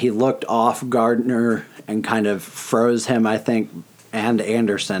 He looked off Gardiner and kind of froze him, I think, and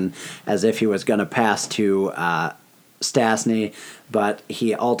Anderson, as if he was going to pass to Stastny, but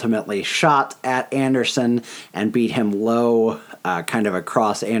he ultimately shot at Anderson and beat him low, kind of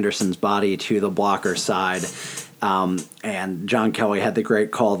across Anderson's body to the blocker side. And John Kelly had the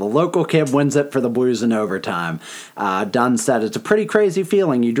great call. The local kid wins it for the Blues in overtime. Dunn said, "It's a pretty crazy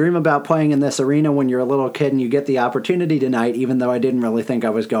feeling. You dream about playing in this arena when you're a little kid and you get the opportunity tonight, even though I didn't really think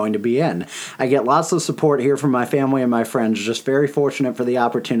I was going to be in. I get lots of support here from my family and my friends. Just very fortunate for the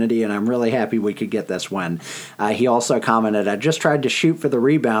opportunity, and I'm really happy we could get this win." He also commented, "I just tried to shoot for the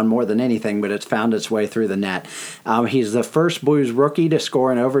rebound more than anything, but it's found its way through the net." He's the first Blues rookie to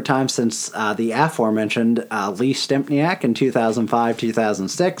score in overtime since the aforementioned Lee Stempniak in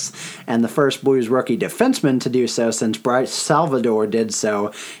 2005-2006, and the first Blues rookie defenseman to do so since Bryce Salvador did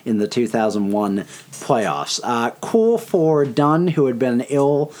so in the 2001 playoffs. Cool for Dunn, who had been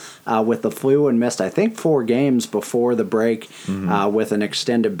ill with the flu and missed, I think, 4 games before the break with an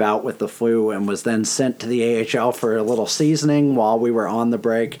extended bout with the flu, and was then sent to the AHL for a little seasoning while we were on the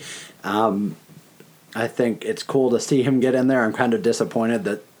break. I think it's cool to see him get in there. I'm kind of disappointed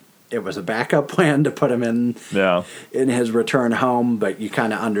that it was a backup plan to put him in his return home, but you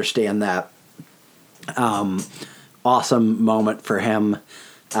kind of understand that. Awesome moment for him.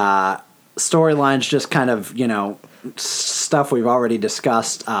 Storylines, just kind of, stuff we've already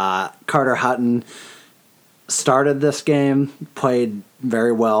discussed. Carter Hutton started this game, played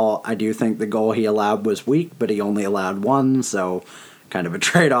very well. I do think the goal he allowed was weak, but he only allowed 1, so kind of a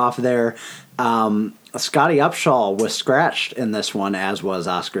trade-off there. Scotty Upshall was scratched in this one, as was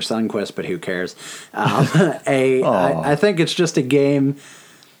Oscar Sundqvist, but who cares? I think it's just a game.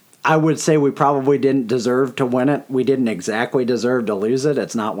 I would say we probably didn't deserve to win it. We didn't exactly deserve to lose it.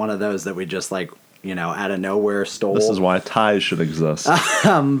 It's not one of those that we just out of nowhere stole. This is why ties should exist.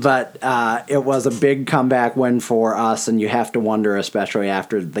 But it was a big comeback win for us, and you have to wonder, especially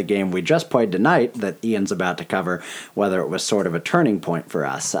after the game we just played tonight that Ian's about to cover, whether it was sort of a turning point for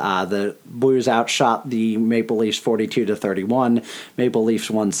us. The Blues outshot the Maple Leafs 42-31. Maple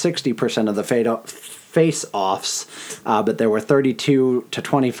Leafs won 60% of the face-offs, but there were 32 to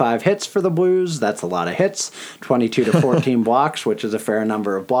 25 hits for the Blues. That's a lot of hits. 22 to 14 blocks, which is a fair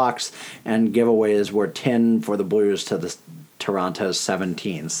number of blocks, and giveaways were 10 for the Blues to the Toronto's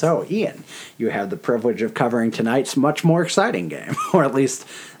 17. So, Ian, you have the privilege of covering tonight's much more exciting game, or at least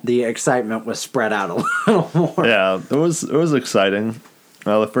the excitement was spread out a little more. Yeah, it was exciting.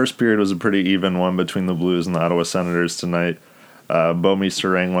 The first period was a pretty even one between the Blues and the Ottawa Senators tonight.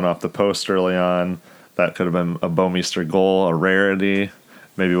 Bouwmeester rang one off the post early on. That could have been a Bouwmeester goal, a rarity.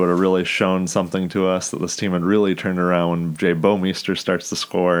 Maybe would have really shown something to us that this team had really turned around when Jay Bouwmeester starts to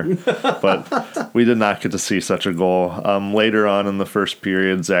score. But we did not get to see such a goal. Later on in the first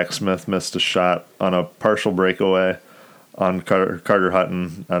period, Zach Smith missed a shot on a partial breakaway on Carter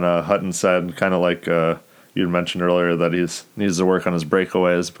Hutton. And Hutton said, kind of like you mentioned earlier, that he needs to work on his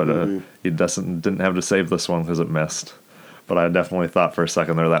breakaways, but he didn't have to save this one because it missed. But I definitely thought for a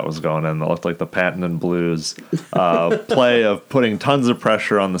second there that was going in. That looked like the Patented Blues play of putting tons of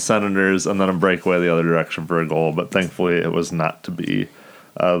pressure on the Senators and then a breakaway the other direction for a goal. But thankfully it was not to be.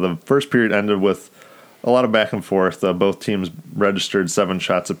 The first period ended with a lot of back and forth. Both teams registered 7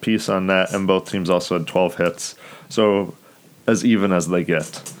 shots apiece on net, and both teams also had 12 hits. So as even as they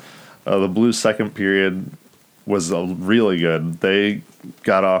get. The Blues' second period was really good. They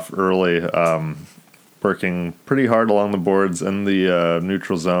got off early, working pretty hard along the boards in the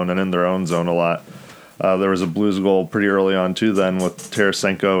neutral zone and in their own zone a lot. There was a Blues goal pretty early on, too, then with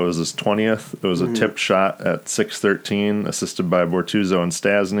Tarasenko. It was his 20th. It was a tip shot at 6:13, assisted by Bortuzzo and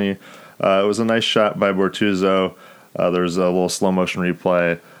Stasny. It was a nice shot by Bortuzzo. There was a little slow-motion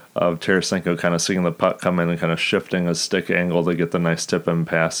replay of Tarasenko kind of seeing the puck come in and kind of shifting his stick angle to get the nice tip-in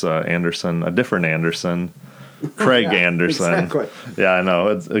past Anderson, a different Anderson. Craig Anderson. Exactly. Yeah, I know.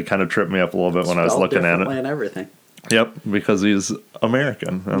 It kind of tripped me up a little bit when I was looking at it. And everything. Yep, because he's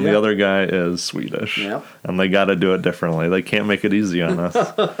American, and the other guy is Swedish. Yep. And they got to do it differently. They can't make it easy on us.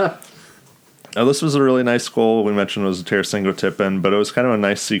 Now, this was a really nice goal. We mentioned it was a Tarasenko tip-in, but it was kind of a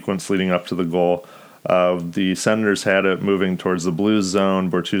nice sequence leading up to the goal. The Senators had it moving towards the Blues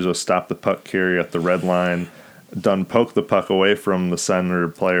zone. Bortuzzo stopped the puck carry at the red line. Dunn poked the puck away from the Senator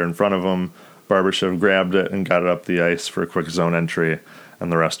player in front of him. Barbashev grabbed it and got it up the ice for a quick zone entry,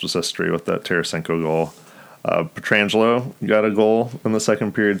 and the rest was history with that Tarasenko goal. Pietrangelo got a goal in the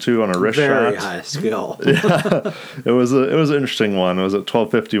second period too on a wrist shot. Very high skill. Yeah, it was an interesting one. It was at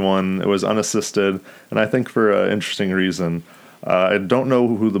 12:51. It was unassisted, and I think for an interesting reason. I don't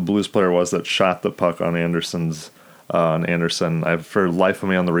know who the Blues player was that shot the puck on Anderson. For the life of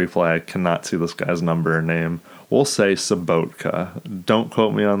me on the replay, I cannot see this guy's number or name. We'll say Sobotka. Don't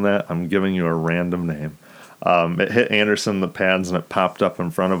quote me on that. I'm giving you a random name. It hit Anderson in the pads and it popped up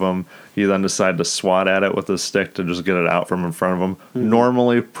in front of him. He then decided to swat at it with his stick to just get it out from in front of him.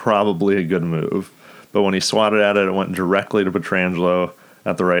 Normally, probably a good move. But when he swatted at it, it went directly to Pietrangelo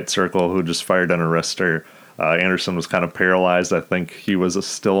at the right circle, who just fired in a wrister. Anderson was kind of paralyzed. I think he was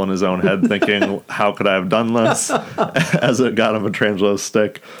still in his own head thinking, how could I have done this? As it got on Petrangelo's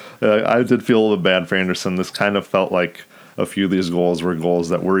stick. I did feel a little bad for Anderson. This kind of felt like a few of these goals were goals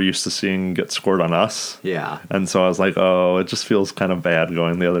that we're used to seeing get scored on us. Yeah. And so I was like, oh, it just feels kind of bad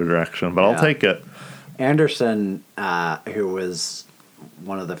going the other direction, but I'll take it. Anderson, who was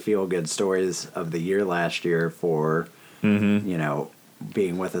one of the feel-good stories of the year last year for,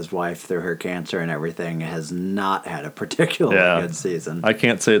 being with his wife through her cancer and everything, has not had a particularly good season. I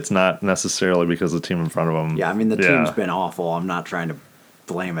can't say it's not necessarily because the team in front of him. Yeah, I mean, the team's been awful. I'm not trying to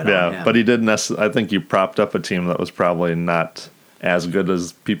blame it on him. But he did I think you propped up a team that was probably not as good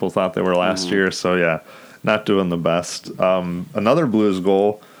as people thought they were last year. So, not doing the best. Another Blues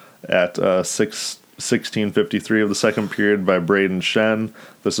goal at 16:53 of the second period by Braden Shen.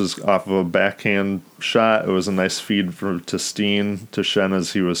 This is off of a backhand shot. It was a nice feed to Steen to Shen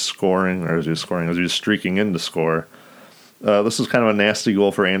as he was streaking in to score. This was kind of a nasty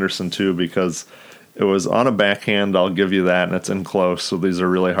goal for Anderson, too, because it was on a backhand, I'll give you that, and it's in close, so these are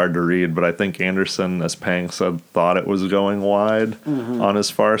really hard to read. But I think Anderson, as Pang said, thought it was going wide on his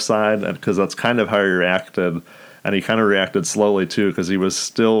far side, because that's kind of how he reacted. And he kind of reacted slowly, too, because he was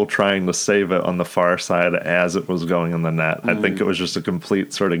still trying to save it on the far side as it was going in the net. I think it was just a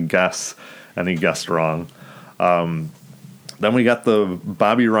complete sort of guess, and he guessed wrong. Then we got the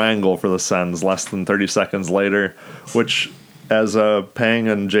Bobby Ryan goal for the Sens less than 30 seconds later, which, as Pang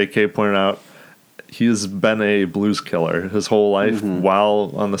and JK pointed out, he's been a Blues killer his whole life,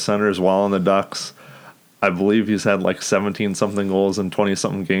 while on the Senators, while on the Ducks. I believe he's had like 17-something goals in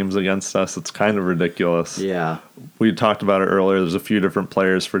 20-something games against us. It's kind of ridiculous. Yeah. We talked about it earlier. There's a few different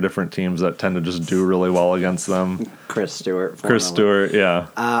players for different teams that tend to just do really well against them. Chris Stewart, yeah.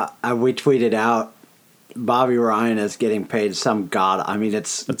 We tweeted out Bobby Ryan is getting paid it's like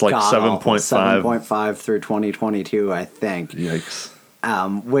 7.5 through 2022, I think. Yikes.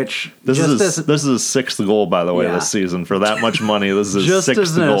 Which this is his sixth goal, by the way, this season. For that much money, this is his sixth goal.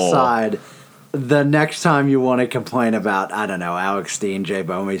 Just as an aside, the next time you want to complain about, I don't know, Alex Steen, Jay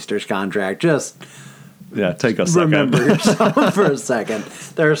Bouwmeester's contract, just take a second. Remember yourself for a second.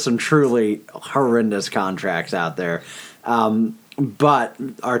 There are some truly horrendous contracts out there. But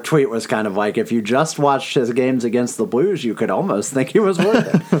our tweet was kind of like, if you just watched his games against the Blues, you could almost think he was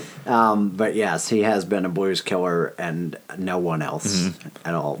worth it. But yes, he has been a Blues killer and no one else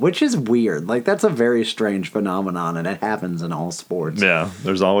at all, which is weird. Like, that's a very strange phenomenon, and it happens in all sports. Yeah,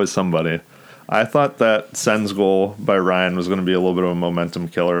 there's always somebody. I thought that Sens goal by Ryan was going to be a little bit of a momentum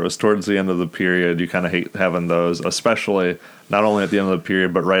killer. It was towards the end of the period. You kind of hate having those, especially not only at the end of the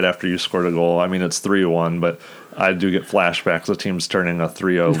period, but right after you scored a goal. I mean, it's 3-1, but I do get flashbacks of teams turning a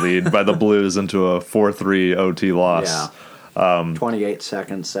 3-0 lead by the Blues into a 4-3 OT loss. Yeah. 28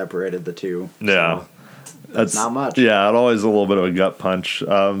 seconds separated the two. Yeah. So. That's not much. Yeah, it always a little bit of a gut punch.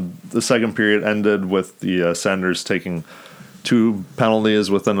 The second period ended with the Senators taking 2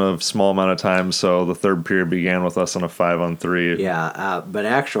 penalties within a small amount of time, so the third period began with us on a 5-on-3. Yeah, but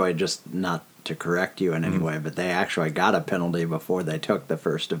actually, just not to correct you in any way, but they actually got a penalty before they took the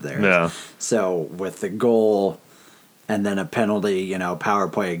first of theirs. Yeah. So with the goal and then a penalty, power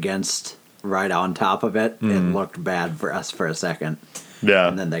play against right on top of it, it looked bad for us for a second. Yeah.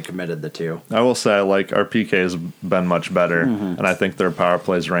 And then they committed the 2. I will say, our PK has been much better, and I think their power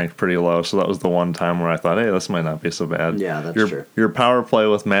play is ranked pretty low. So that was the one time where I thought, hey, this might not be so bad. Yeah, that's true. Your power play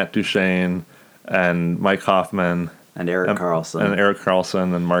with Matt Duchene and Mike Hoffman And Eric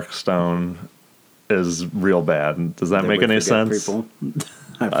Carlson. And Mark Stone is real bad. Does that Did make we any forget sense? people?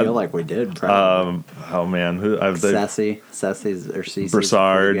 I feel like we did, probably. Oh man, Ceci's or Cece's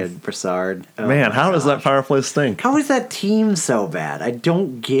Broussard. pretty good. Broussard. Oh Man, my how does that gosh. power play stink? How is that team so bad? I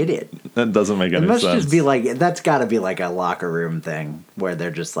don't get it. That doesn't make It any must sense. just be that's got to be like a locker room thing where they're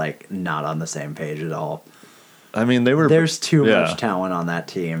just not on the same page at all. I mean, There's too yeah. much talent on that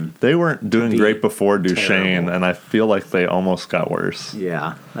team. They weren't doing be great before Duchesne, terrible. and I feel like they almost got worse.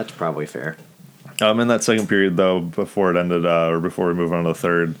 Yeah, that's probably fair. In that second period, though, before it ended, or before we move on to the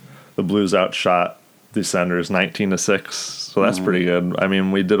third, the Blues outshot the Senators 19-6, so that's pretty good. I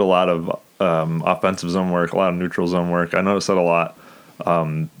mean, we did a lot of offensive zone work, a lot of neutral zone work. I noticed that a lot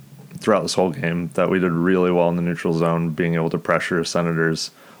throughout this whole game, that we did really well in the neutral zone, being able to pressure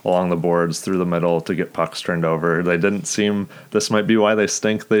Senators along the boards through the middle to get pucks turned over. They didn't seem, this might be why they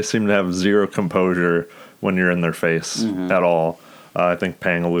stink, they seem to have zero composure when you're in their face at all. I think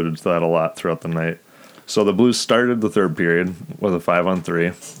Pang alluded to that a lot throughout the night. So the Blues started the third period with a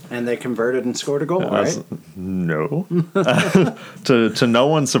 5-on-3. And they converted and scored a goal, right? No. to no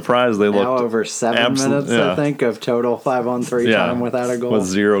one's surprise, they looked Now over 7 minutes, I think, of total 5-on-3 time without a goal. with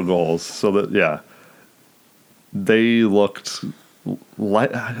 0 goals. So that they looked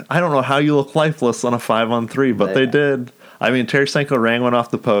like, I don't know how you look lifeless on a 5-on-3, but they did. I mean, Tarasenko rang one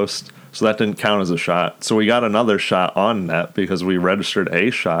off the post, so that didn't count as a shot. So we got another shot on net because we registered a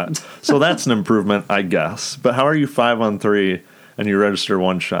shot. So that's an improvement, I guess. But how are you 5-on-3 and you register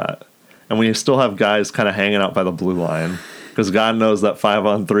 1 shot? And we still have guys kind of hanging out by the blue line because God knows that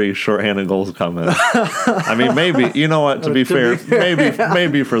 5-on-3 shorthanded goals coming. I mean, maybe, you know what, to be fair,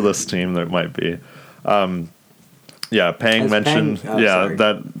 maybe for this team there might be. Pang mentioned,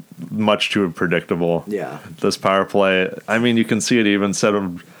 that much too predictable. Yeah. This power play, I mean, you can see it even set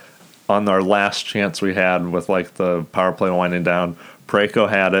of on our last chance we had with the power play winding down. Parayko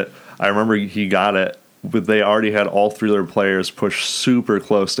had it. I remember he got it, but they already had all 3 of their players pushed super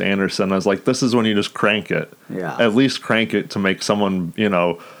close to Anderson. I was like, this is when you just crank it. Yeah. At least crank it to make someone,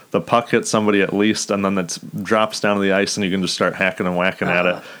 the puck hits somebody at least, and then it drops down to the ice, and you can just start hacking and whacking at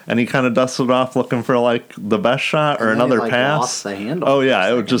it. And he kind of dusted off looking for the best shot or And then another he, pass. lost the handle Oh for a yeah, it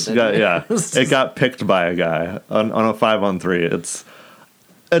second, just didn't got he? it got picked by a guy on a 5-on-3.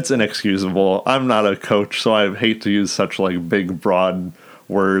 It's inexcusable. I'm not a coach, so I hate to use such big broad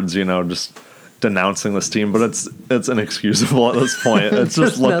words, just denouncing this team, but it's inexcusable at this point. It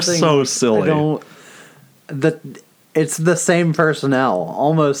just looks so silly. It's the same personnel,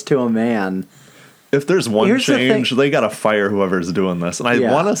 almost to a man. If there's one Here's the change, they got to fire whoever's doing this. And I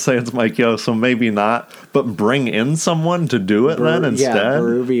Yeah. want to say it's Mike Yeo, so maybe not, but bring in someone to do it then instead. Yeah,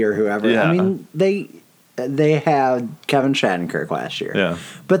 Berube or whoever. Yeah. I mean, they had Kevin Shattenkirk last year. Yeah.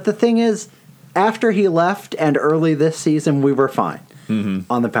 But the thing is, after he left and early this season, we were fine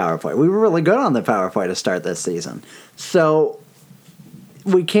on the power play. We were really good on the power play to start this season. So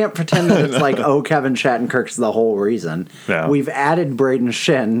we can't pretend that it's Kevin Shattenkirk's the whole reason. Yeah. We've added Braden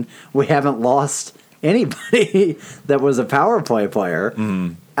Shin. We haven't lost anybody that was a power play player.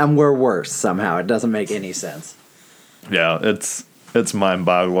 And we're worse somehow. It doesn't make any sense. Yeah, it's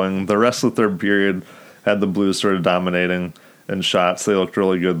mind-boggling. The rest of the third period had the Blues sort of dominating in shots. They looked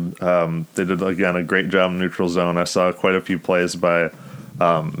really good. They did, again, a great job in neutral zone. I saw quite a few plays by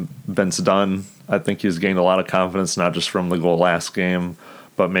Vince Dunn. I think he's gained a lot of confidence, not just from the goal last game,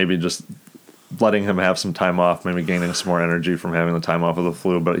 but maybe just letting him have some time off, maybe gaining some more energy from having the time off of the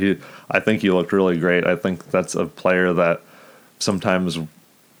flu. But I think he looked really great. I think that's a player that sometimes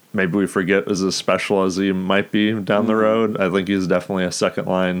maybe we forget is as special as he might be down the road. I think he's definitely a second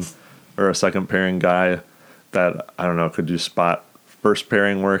line or a second pairing guy that, I don't know, could do spot first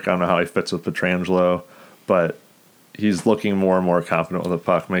pairing work. I don't know how he fits with Pietrangelo, but he's looking more and more confident with the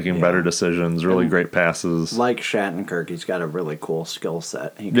puck, making better decisions, really great passes. Like Shattenkirk, he's got a really cool skill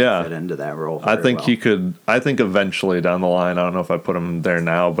set. He can fit into that role. I think well. he could. I think eventually down the line, I don't know if I put him there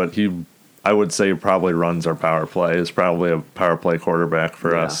now, but I would say he probably runs our power play. Is probably a power play quarterback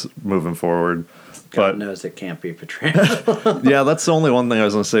for us moving forward. God But knows it can't be Pietrangelo. yeah, that's the only one thing I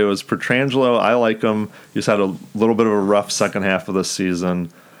was going to say was Pietrangelo. I like him. He's had a little bit of a rough second half of the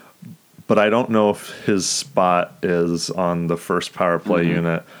season, but I don't know if his spot is on the first power play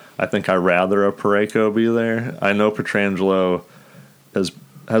unit. I think I'd rather a Parayko be there. I know Pietrangelo has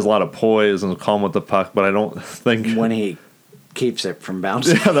a lot of poise and is calm with the puck, but I don't think when he keeps it from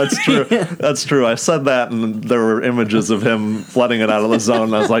bouncing. Yeah, that's true. That's true. I said that, and there were images of him letting it out of the zone.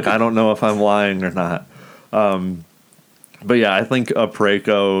 And I was like, I don't know if I'm lying or not. But yeah, I think a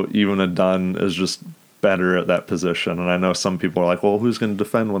Parayko, even a Dunn, is just better at that position. And I know some people are like, well, who's going to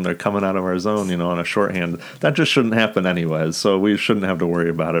defend when they're coming out of our zone, on a shorthand? That just shouldn't happen anyways. So we shouldn't have to worry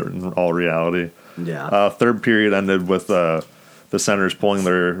about it in all reality. Yeah. Third period ended with the Senators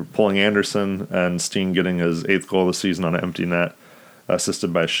pulling Anderson and Steen getting his 8th goal of the season on an empty net,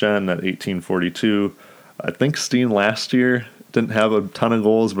 assisted by Shen at 18:42. I think Steen last year didn't have a ton of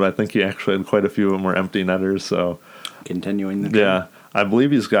goals, but I think he actually had quite a few of them were empty netters. So continuing the trend. Yeah, I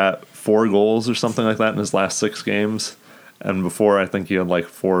believe he's got 4 goals or something like that in his last 6 games. And before, I think he had like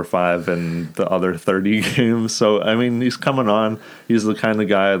 4 or 5 in the other 30 games. So, I mean, he's coming on. He's the kind of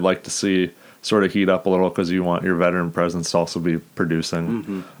guy I'd like to see sort of heat up a little because you want your veteran presence to also be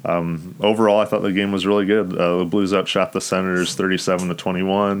producing. Overall, I thought the game was really good. The Blues outshot the Senators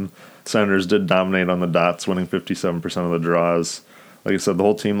 37-21. Senators did dominate on the dots, winning 57% of the draws. Like I said, the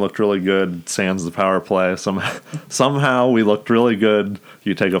whole team looked really good. Sans the power play. Somehow we looked really good.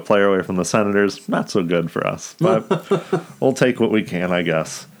 You take a player away from the Senators, not so good for us. But we'll take what we can, I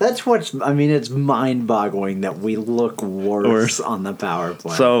guess. That's it's mind-boggling that we look worse on the power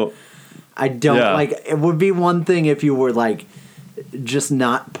play. So I don't it would be one thing if you were like just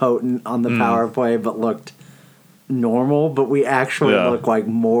not potent on the power play but looked normal, but we actually look like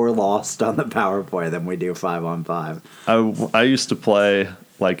more lost on the power play than we do 5-on-5. I used to play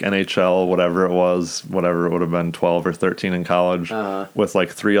like NHL, whatever it would have been 12 or 13 in college with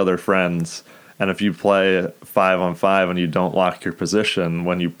like 3 other friends. And if you play 5-on-5 and you don't lock your position,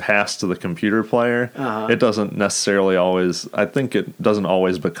 when you pass to the computer player, it doesn't necessarily always, I think it doesn't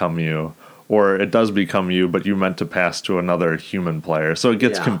always become you. Or it does become you, but you meant to pass to another human player. So it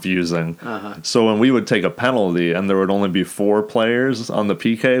gets confusing. So when we would take a penalty and there would only be 4 players on the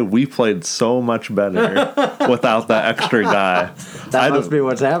PK, we played so much better without that extra guy. That must be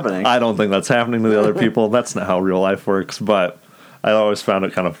what's happening. I don't think that's happening to the other people. That's not how real life works, but I always found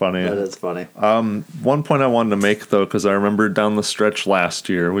it kind of funny. That is funny. One point I wanted to make, though, because I remember down the stretch last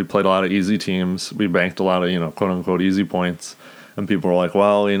year, we played a lot of easy teams. We banked a lot of, quote-unquote easy points. And people were like,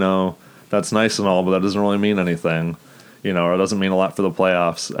 well, that's nice and all, but that doesn't really mean anything, or it doesn't mean a lot for the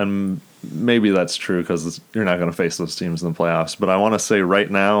playoffs. And maybe that's true because you're not going to face those teams in the playoffs. But I want to say right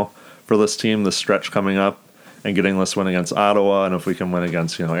now for this team, the stretch coming up and getting this win against Ottawa, and if we can win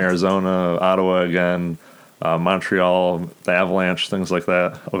against, Arizona, Ottawa again, Montreal, the Avalanche, things like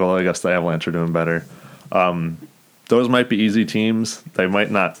that. Although I guess the Avalanche are doing better. Those might be easy teams. They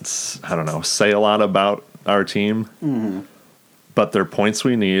might not, say a lot about our team, but they're points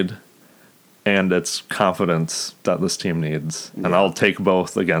we need. And it's confidence that this team needs. And I'll take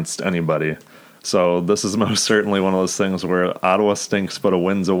both against anybody. So this is most certainly one of those things where Ottawa stinks, but a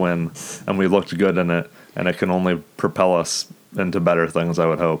win's a win. And we looked good in it. And it can only propel us into better things, I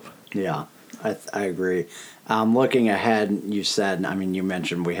would hope. Yeah, I agree. Looking ahead, you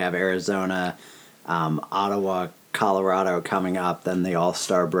mentioned we have Arizona, Ottawa, Colorado coming up, then the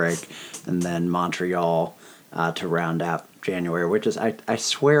All-Star break, and then Montreal to round out January, which is, I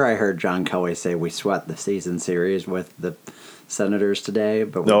swear I heard John Kelly say we swept the season series with the Senators today,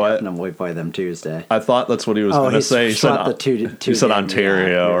 but we definitely play them Tuesday. I thought that's what he was going to say. He said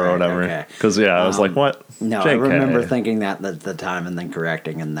Ontario or whatever. Because, I was like, what? No, JK. I remember thinking that at the time and then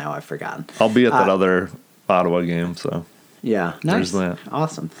correcting, and now I've forgotten. I'll be at that other Ottawa game, so. Yeah, nice. There's that.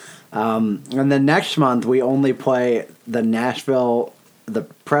 Awesome. And then next month, we only play the Nashville, the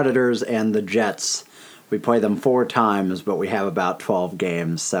Predators, and the Jets. We play them 4 times, but we have about 12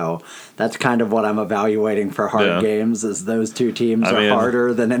 games. So that's kind of what I'm evaluating for hard games, is those 2 teams are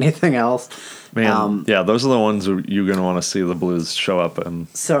harder than anything else. Man, those are the ones you're going to want to see the Blues show up in.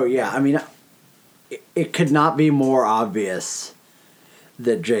 So, it could not be more obvious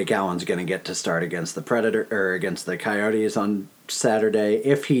that Jake Allen's going to get to start against the Predator or against the Coyotes on Saturday.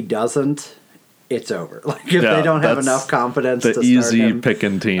 If he doesn't, it's over. Like, if they don't have enough confidence to start him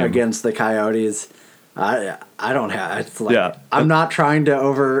picking team against the Coyotes, I don't have. It's like I'm not trying to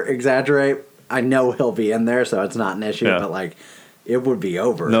over exaggerate. I know he'll be in there, so it's not an issue. But like, it would be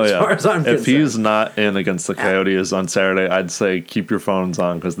over as far as I'm concerned. If he's not in against the Coyotes on Saturday, I'd say keep your phones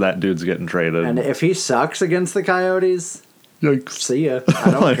on because that dude's getting traded. And if he sucks against the Coyotes, Yikes. See ya.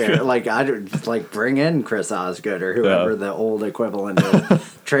 I don't care. Like bring in Chris Osgood or whoever the old equivalent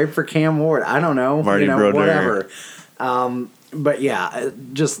is. Trade for Cam Ward. I don't know. Marty Brodeur. Whatever. But yeah,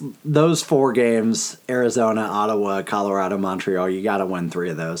 just those 4 games: Arizona, Ottawa, Colorado, Montreal. You got to win 3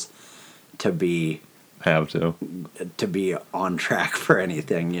 of those to be on track for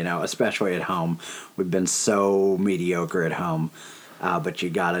anything. Especially at home. We've been so mediocre at home, but you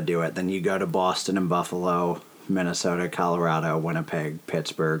got to do it. Then you go to Boston and Buffalo, Minnesota, Colorado, Winnipeg,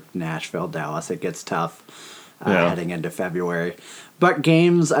 Pittsburgh, Nashville, Dallas. It gets tough heading into February. But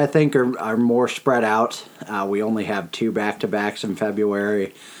games, I think, are more spread out. We only have 2 back-to-backs in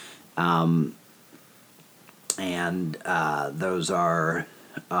February. And those are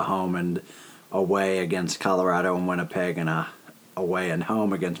a home and away against Colorado and Winnipeg, and a away and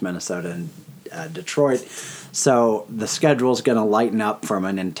home against Minnesota and Detroit. So the schedule's going to lighten up from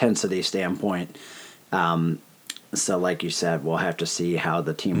an intensity standpoint. So like you said, we'll have to see how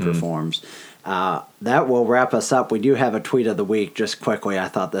the team performs. That will wrap us up. We do have a tweet of the week. Just quickly, I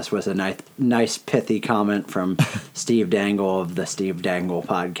thought this was a nice pithy comment from Steve Dangle of the Steve Dangle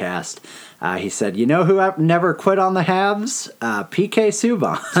podcast. He said, "You know who never quit on the Habs? PK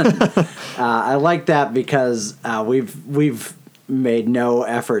Subban." I like that because we've made no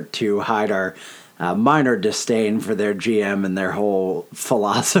effort to hide our minor disdain for their GM and their whole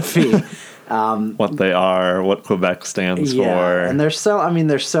philosophy. What they are, what Quebec stands for. And they're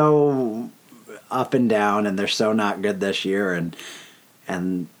so up and down, and they're so not good this year,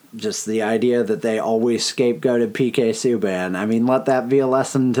 and just the idea that they always scapegoated PK Subban. I mean, let that be a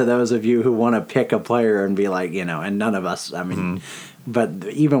lesson to those of you who want to pick a player and be like, and none of us, but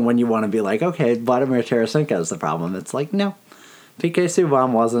even when you want to be like, okay, Vladimir Tarasenko is the problem, it's like, no, PK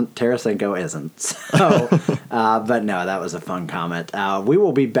Subban wasn't, Tarasenko isn't. So, but no, that was a fun comment. We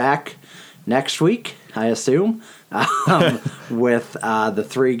will be back next week, I assume, with the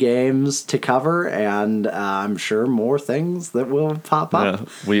 3 games to cover, and I'm sure more things that will pop up. Yeah,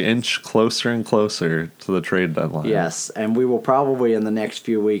 we inch closer and closer to the trade deadline. Yes, and we will probably in the next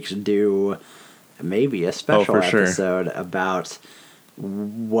few weeks do maybe a special episode about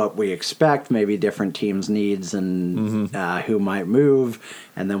what we expect, maybe different teams' needs and who might move.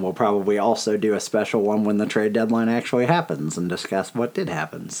 And then we'll probably also do a special one when the trade deadline actually happens and discuss what did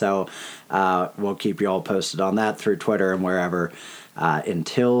happen. So we'll keep you all posted on that through Twitter and wherever.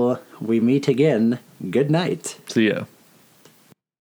 Until we meet again, good night. See ya.